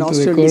wire significant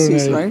into the osteal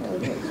disease, coronary.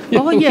 right?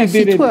 Oh we yes,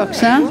 did it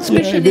works, huh?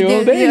 Especially the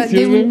old days,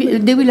 they, you will remember?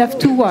 they will have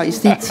two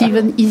wires. It's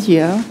even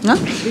easier.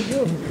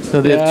 So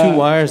they have two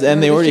wires,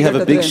 and they Yeah. already have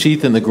a big Yeah.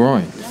 sheath in the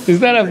groin. Is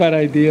that a bad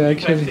idea,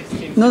 actually?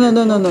 No.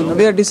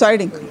 We are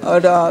deciding.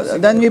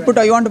 Then we put.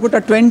 You want to put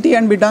a 20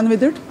 and be done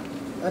with it?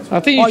 I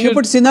think Or you you should.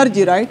 put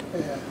synergy, right?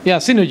 Yeah,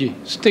 synergy.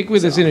 Stick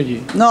with the synergy.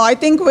 No, I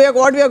think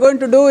what we are going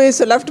to do is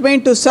left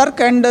main to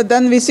circ, and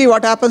then we see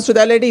what happens to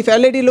the LED. If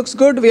LED looks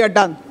good, we are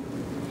done.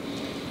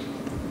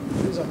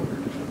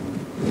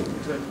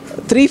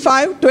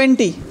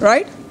 3-5-20,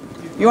 right?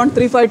 You want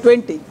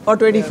 3-5-20 or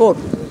 24?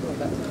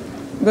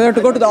 We have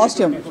to go to the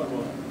ostium.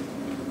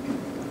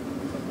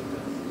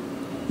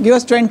 Give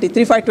us 20,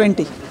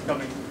 3-5-20.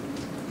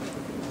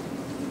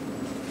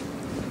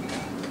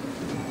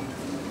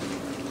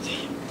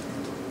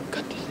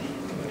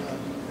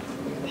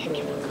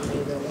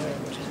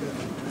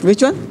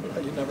 Which one?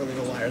 You never leave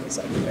a wire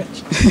inside the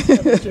bench.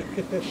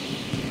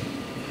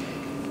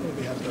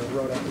 Maybe have to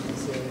road up the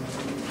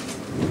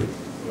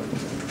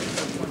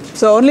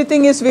So only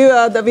thing is we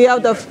have the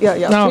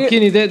yeah. Now, We-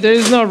 Kini, there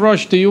is no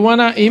rush. Do you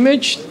want to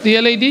image the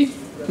LED?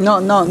 No.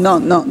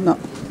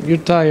 You're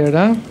tired,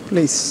 huh?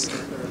 Please.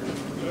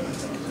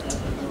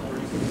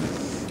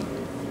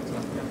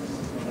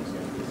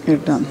 You're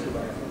done.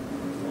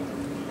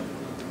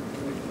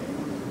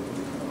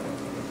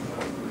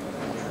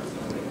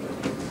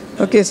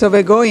 Okay, so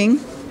we're going,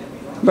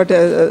 but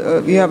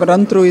we have a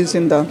run through is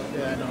in the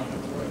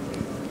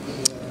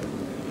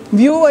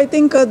view. I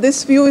think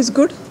this view is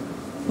good.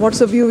 What's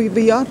the view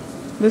we are?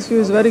 This view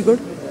is very good.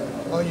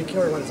 Oh, you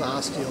carry one as an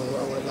osteal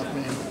left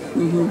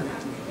main.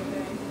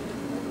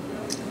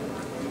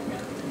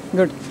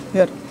 Good.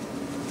 Here.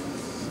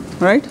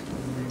 Right?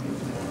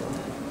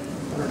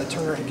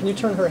 Can you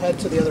turn her head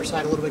to the other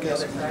side a little bit,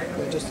 guys?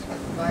 Just.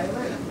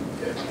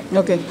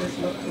 Okay.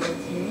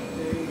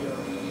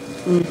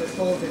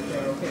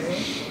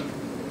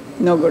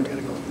 No good.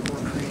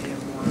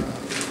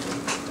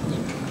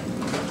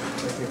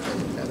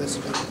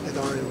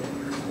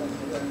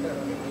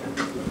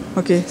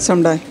 Okay,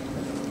 some die.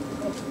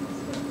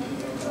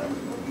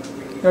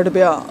 You have to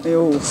be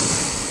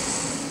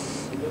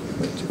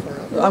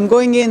I'm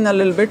going in a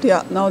little bit.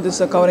 Yeah, now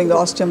this is covering the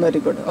ostium very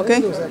good.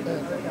 Okay?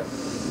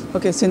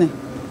 Okay, Sine.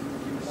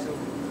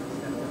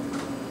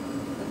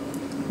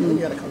 You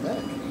gotta come back.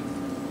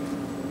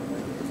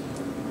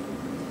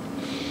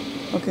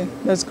 Okay,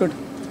 that's good.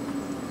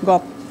 Go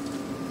up.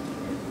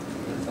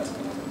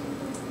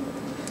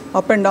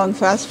 Up and down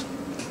fast.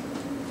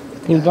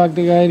 Pull back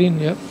the guide in,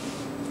 yep.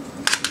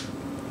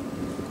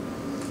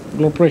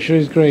 Blood pressure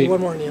is great.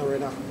 One more kneel right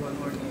now.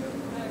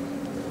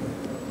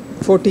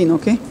 14,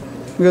 okay?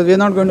 Because we're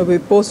not going to be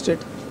posted.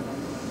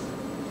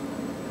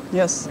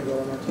 Yes.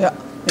 Yeah,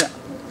 yeah.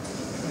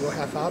 Go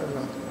half out or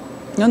no?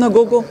 No, no,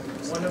 go, go.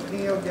 One of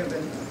kneel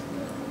given.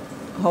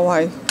 How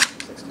high?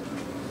 16.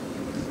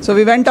 So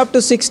we went up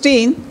to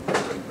 16.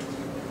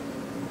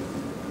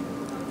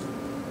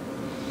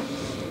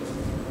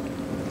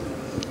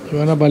 You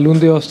want to balloon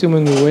the ostium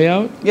on the way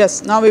out?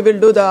 Yes, now we will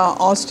do the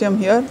ostium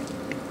here.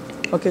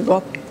 Okay, go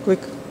up, quick.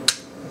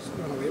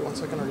 Wait 1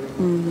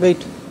 second.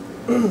 Wait.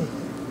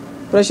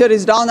 Pressure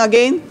is down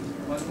again.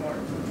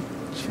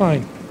 It's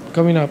fine.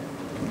 Coming up.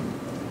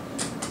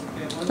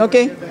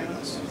 Okay.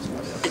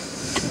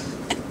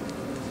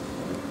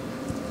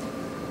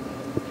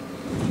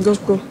 Go,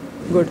 go.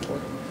 Good.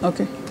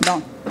 Okay,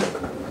 down.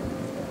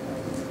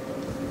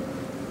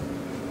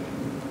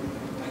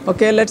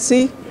 Okay, let's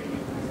see.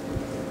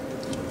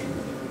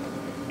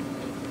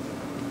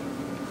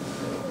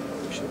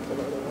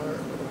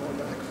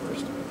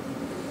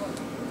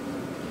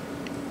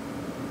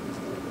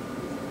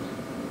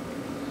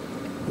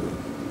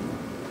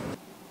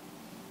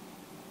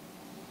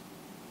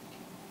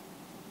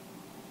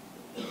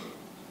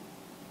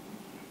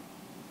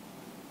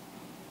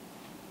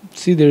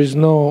 See, there is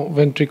no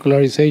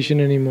ventricularization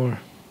anymore.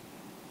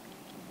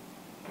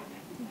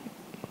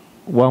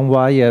 One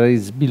wire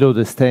is below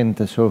the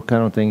stent, so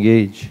cannot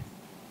engage.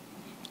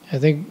 I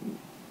think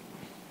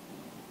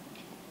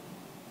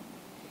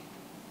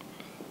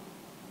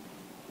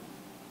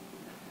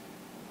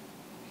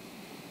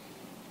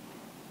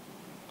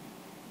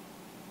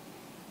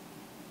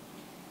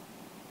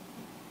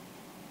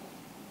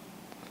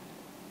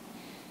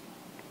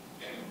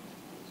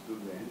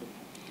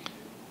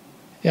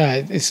yeah,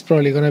 it's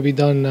probably going to be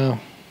done now.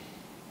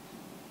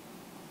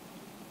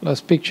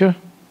 Last picture.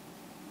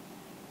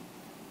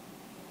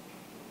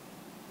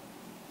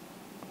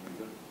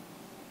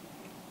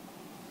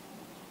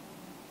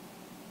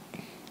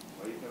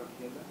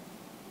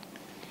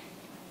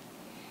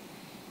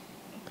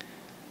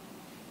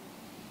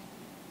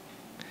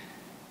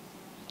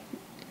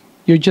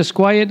 You're just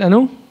quiet,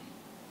 Anu?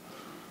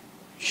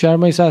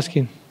 Sharma is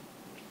asking.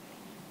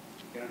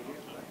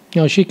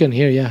 No, she can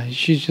hear, yeah.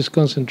 She's just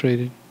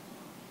concentrated.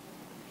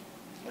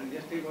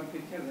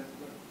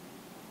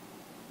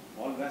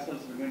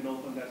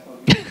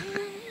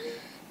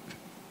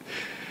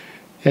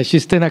 Yeah,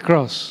 she's 10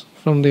 across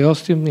from the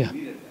ostium, yeah.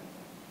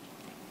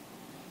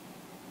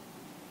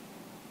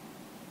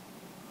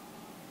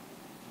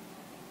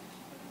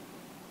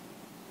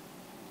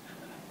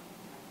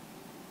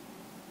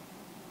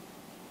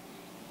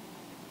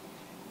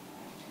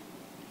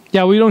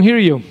 Yeah, we don't hear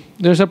you.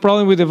 There's a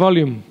problem with the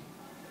volume.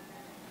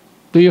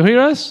 Do you hear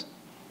us?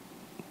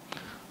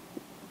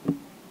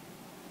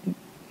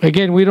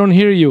 Again, we don't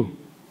hear you.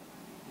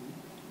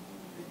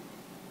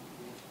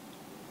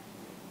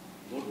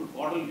 Go to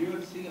portal view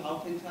and see how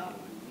things are.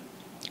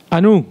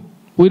 Anu,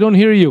 we don't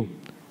hear you.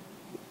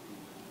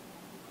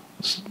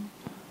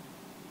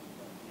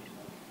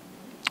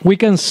 We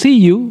can see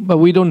you, but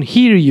we don't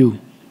hear you.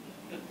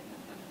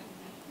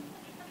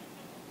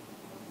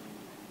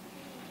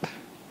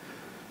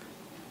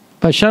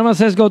 But Sharma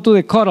says go to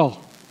the caudal.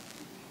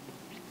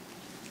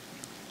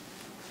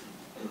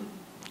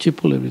 She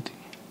pull everything.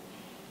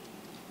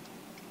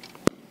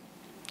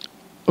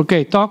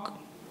 Okay, talk.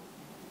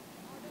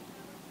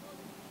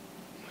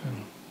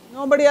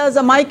 Nobody has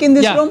a mic in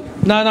this room?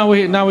 No, now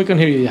we can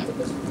hear you, yeah.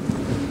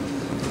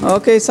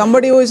 Okay,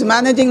 somebody who is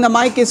managing the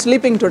mic is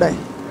sleeping today.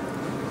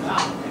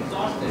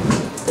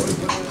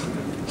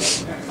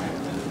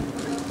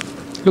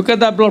 Look at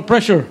that blood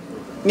pressure.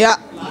 Yeah.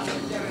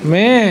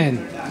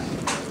 Man.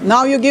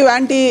 Now you give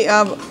anti...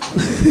 No,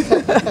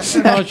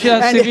 she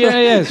has severe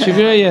AS,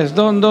 severe AS.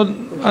 Don't.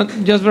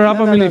 Just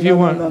verapamil if you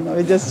want. No,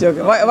 we're just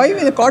joking. Why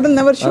the cordon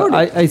never showed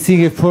it? I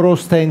think a 4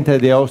 stent at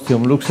the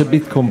ostium looks a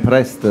bit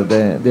compressed,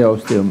 the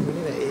ostium.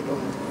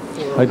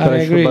 High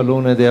pressure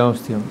balloon at the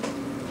ostium.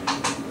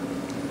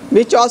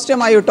 Which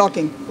ostium are you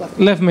talking?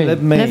 Left main.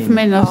 Left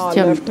main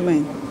ostium. Left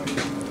main.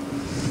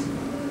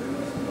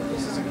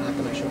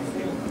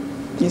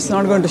 It's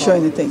not going to show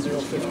anything.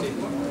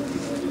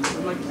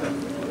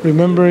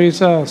 Remember,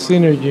 it's a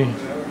synergy.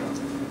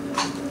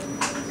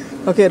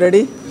 Okay,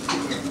 ready?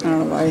 I don't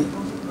know why.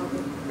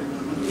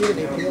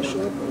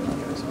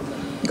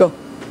 Go. I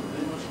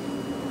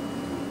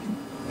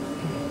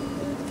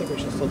think we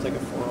should still take a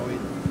 408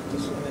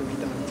 just and then be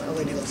done.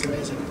 LED looks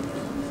amazing.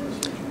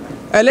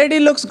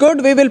 LED looks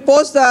good. We will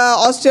post the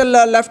ostial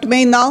left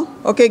main now.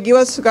 Okay, give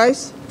us,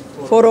 guys.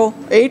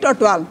 408 or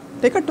 12?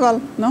 Take a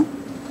 12, no?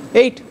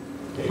 8.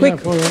 Quick.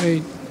 Yeah,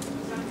 408.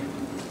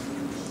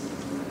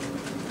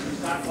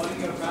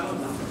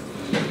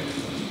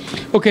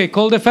 Okay,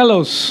 call the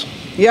fellows.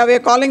 Yeah, we are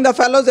calling the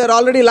fellows. They're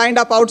already lined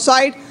up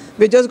outside.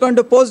 We're just going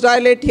to post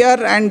dilate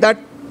here and that.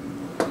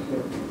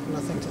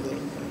 Nothing to the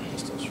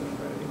distal shrink,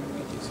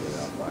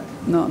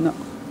 right? No, no.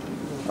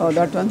 Oh,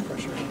 that one?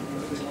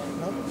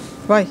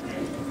 Why?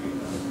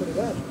 Pretty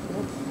bad.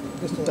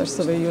 No. That's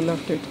the way you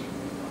left it.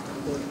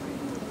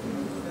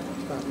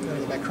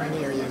 That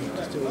cranny area,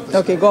 just do it.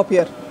 Okay, go up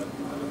here.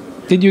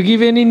 Did you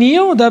give any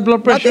neo? That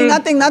blood pressure?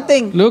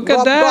 Nothing. Look Go at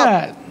up,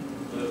 that.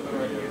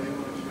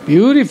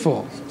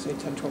 Beautiful. 6, 8,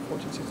 10, 12,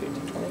 14, 16,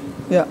 18,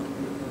 20. Yeah.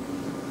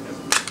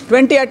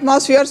 20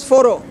 atmospheres,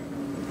 4-0.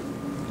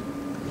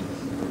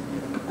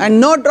 And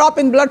no drop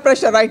in blood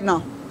pressure right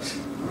now.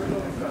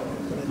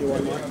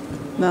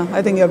 No,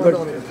 I think you're good.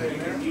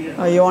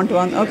 Oh, you want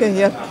one? Okay,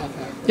 here.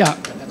 Yeah,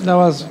 that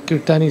was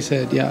Kirtani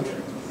said. Yeah,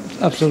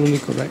 absolutely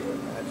correct.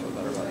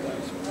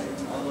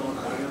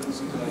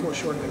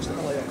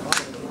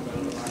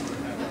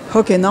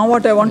 Okay, now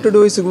what I want to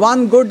do is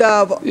one good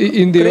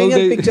in the old cranial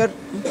days, picture.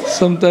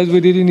 Sometimes we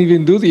didn't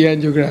even do the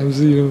angiograms,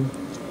 you know.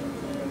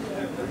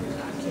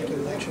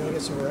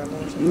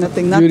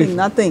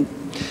 Nothing.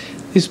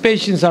 These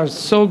patients are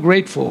so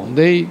grateful.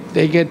 They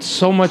get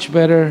so much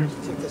better.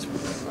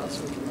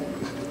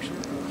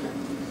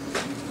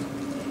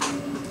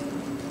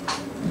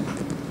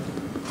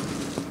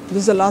 This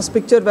is the last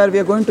picture where we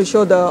are going to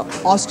show the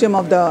ostium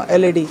of the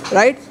LED,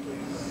 right?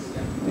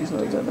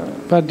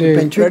 But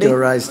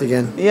ventricularized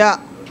again. Yeah.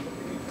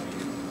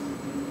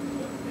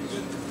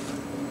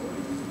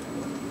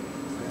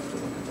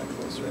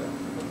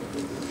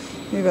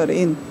 We were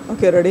in.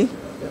 Okay, ready?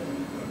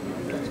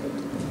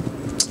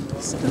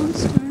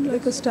 Stand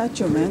like a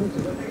statue, man.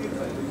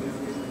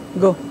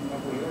 Go.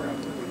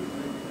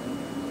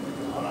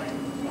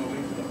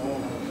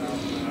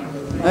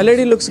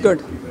 LED looks good.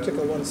 Took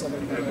a 170.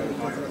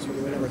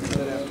 We never cut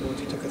it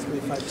afterwards. You took a 3,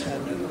 5,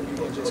 10.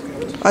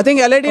 I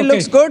think LED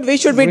looks good. We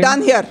should be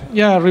done here.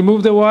 Yeah,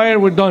 remove the wire.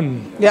 We're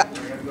done. Yeah.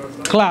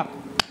 Clap.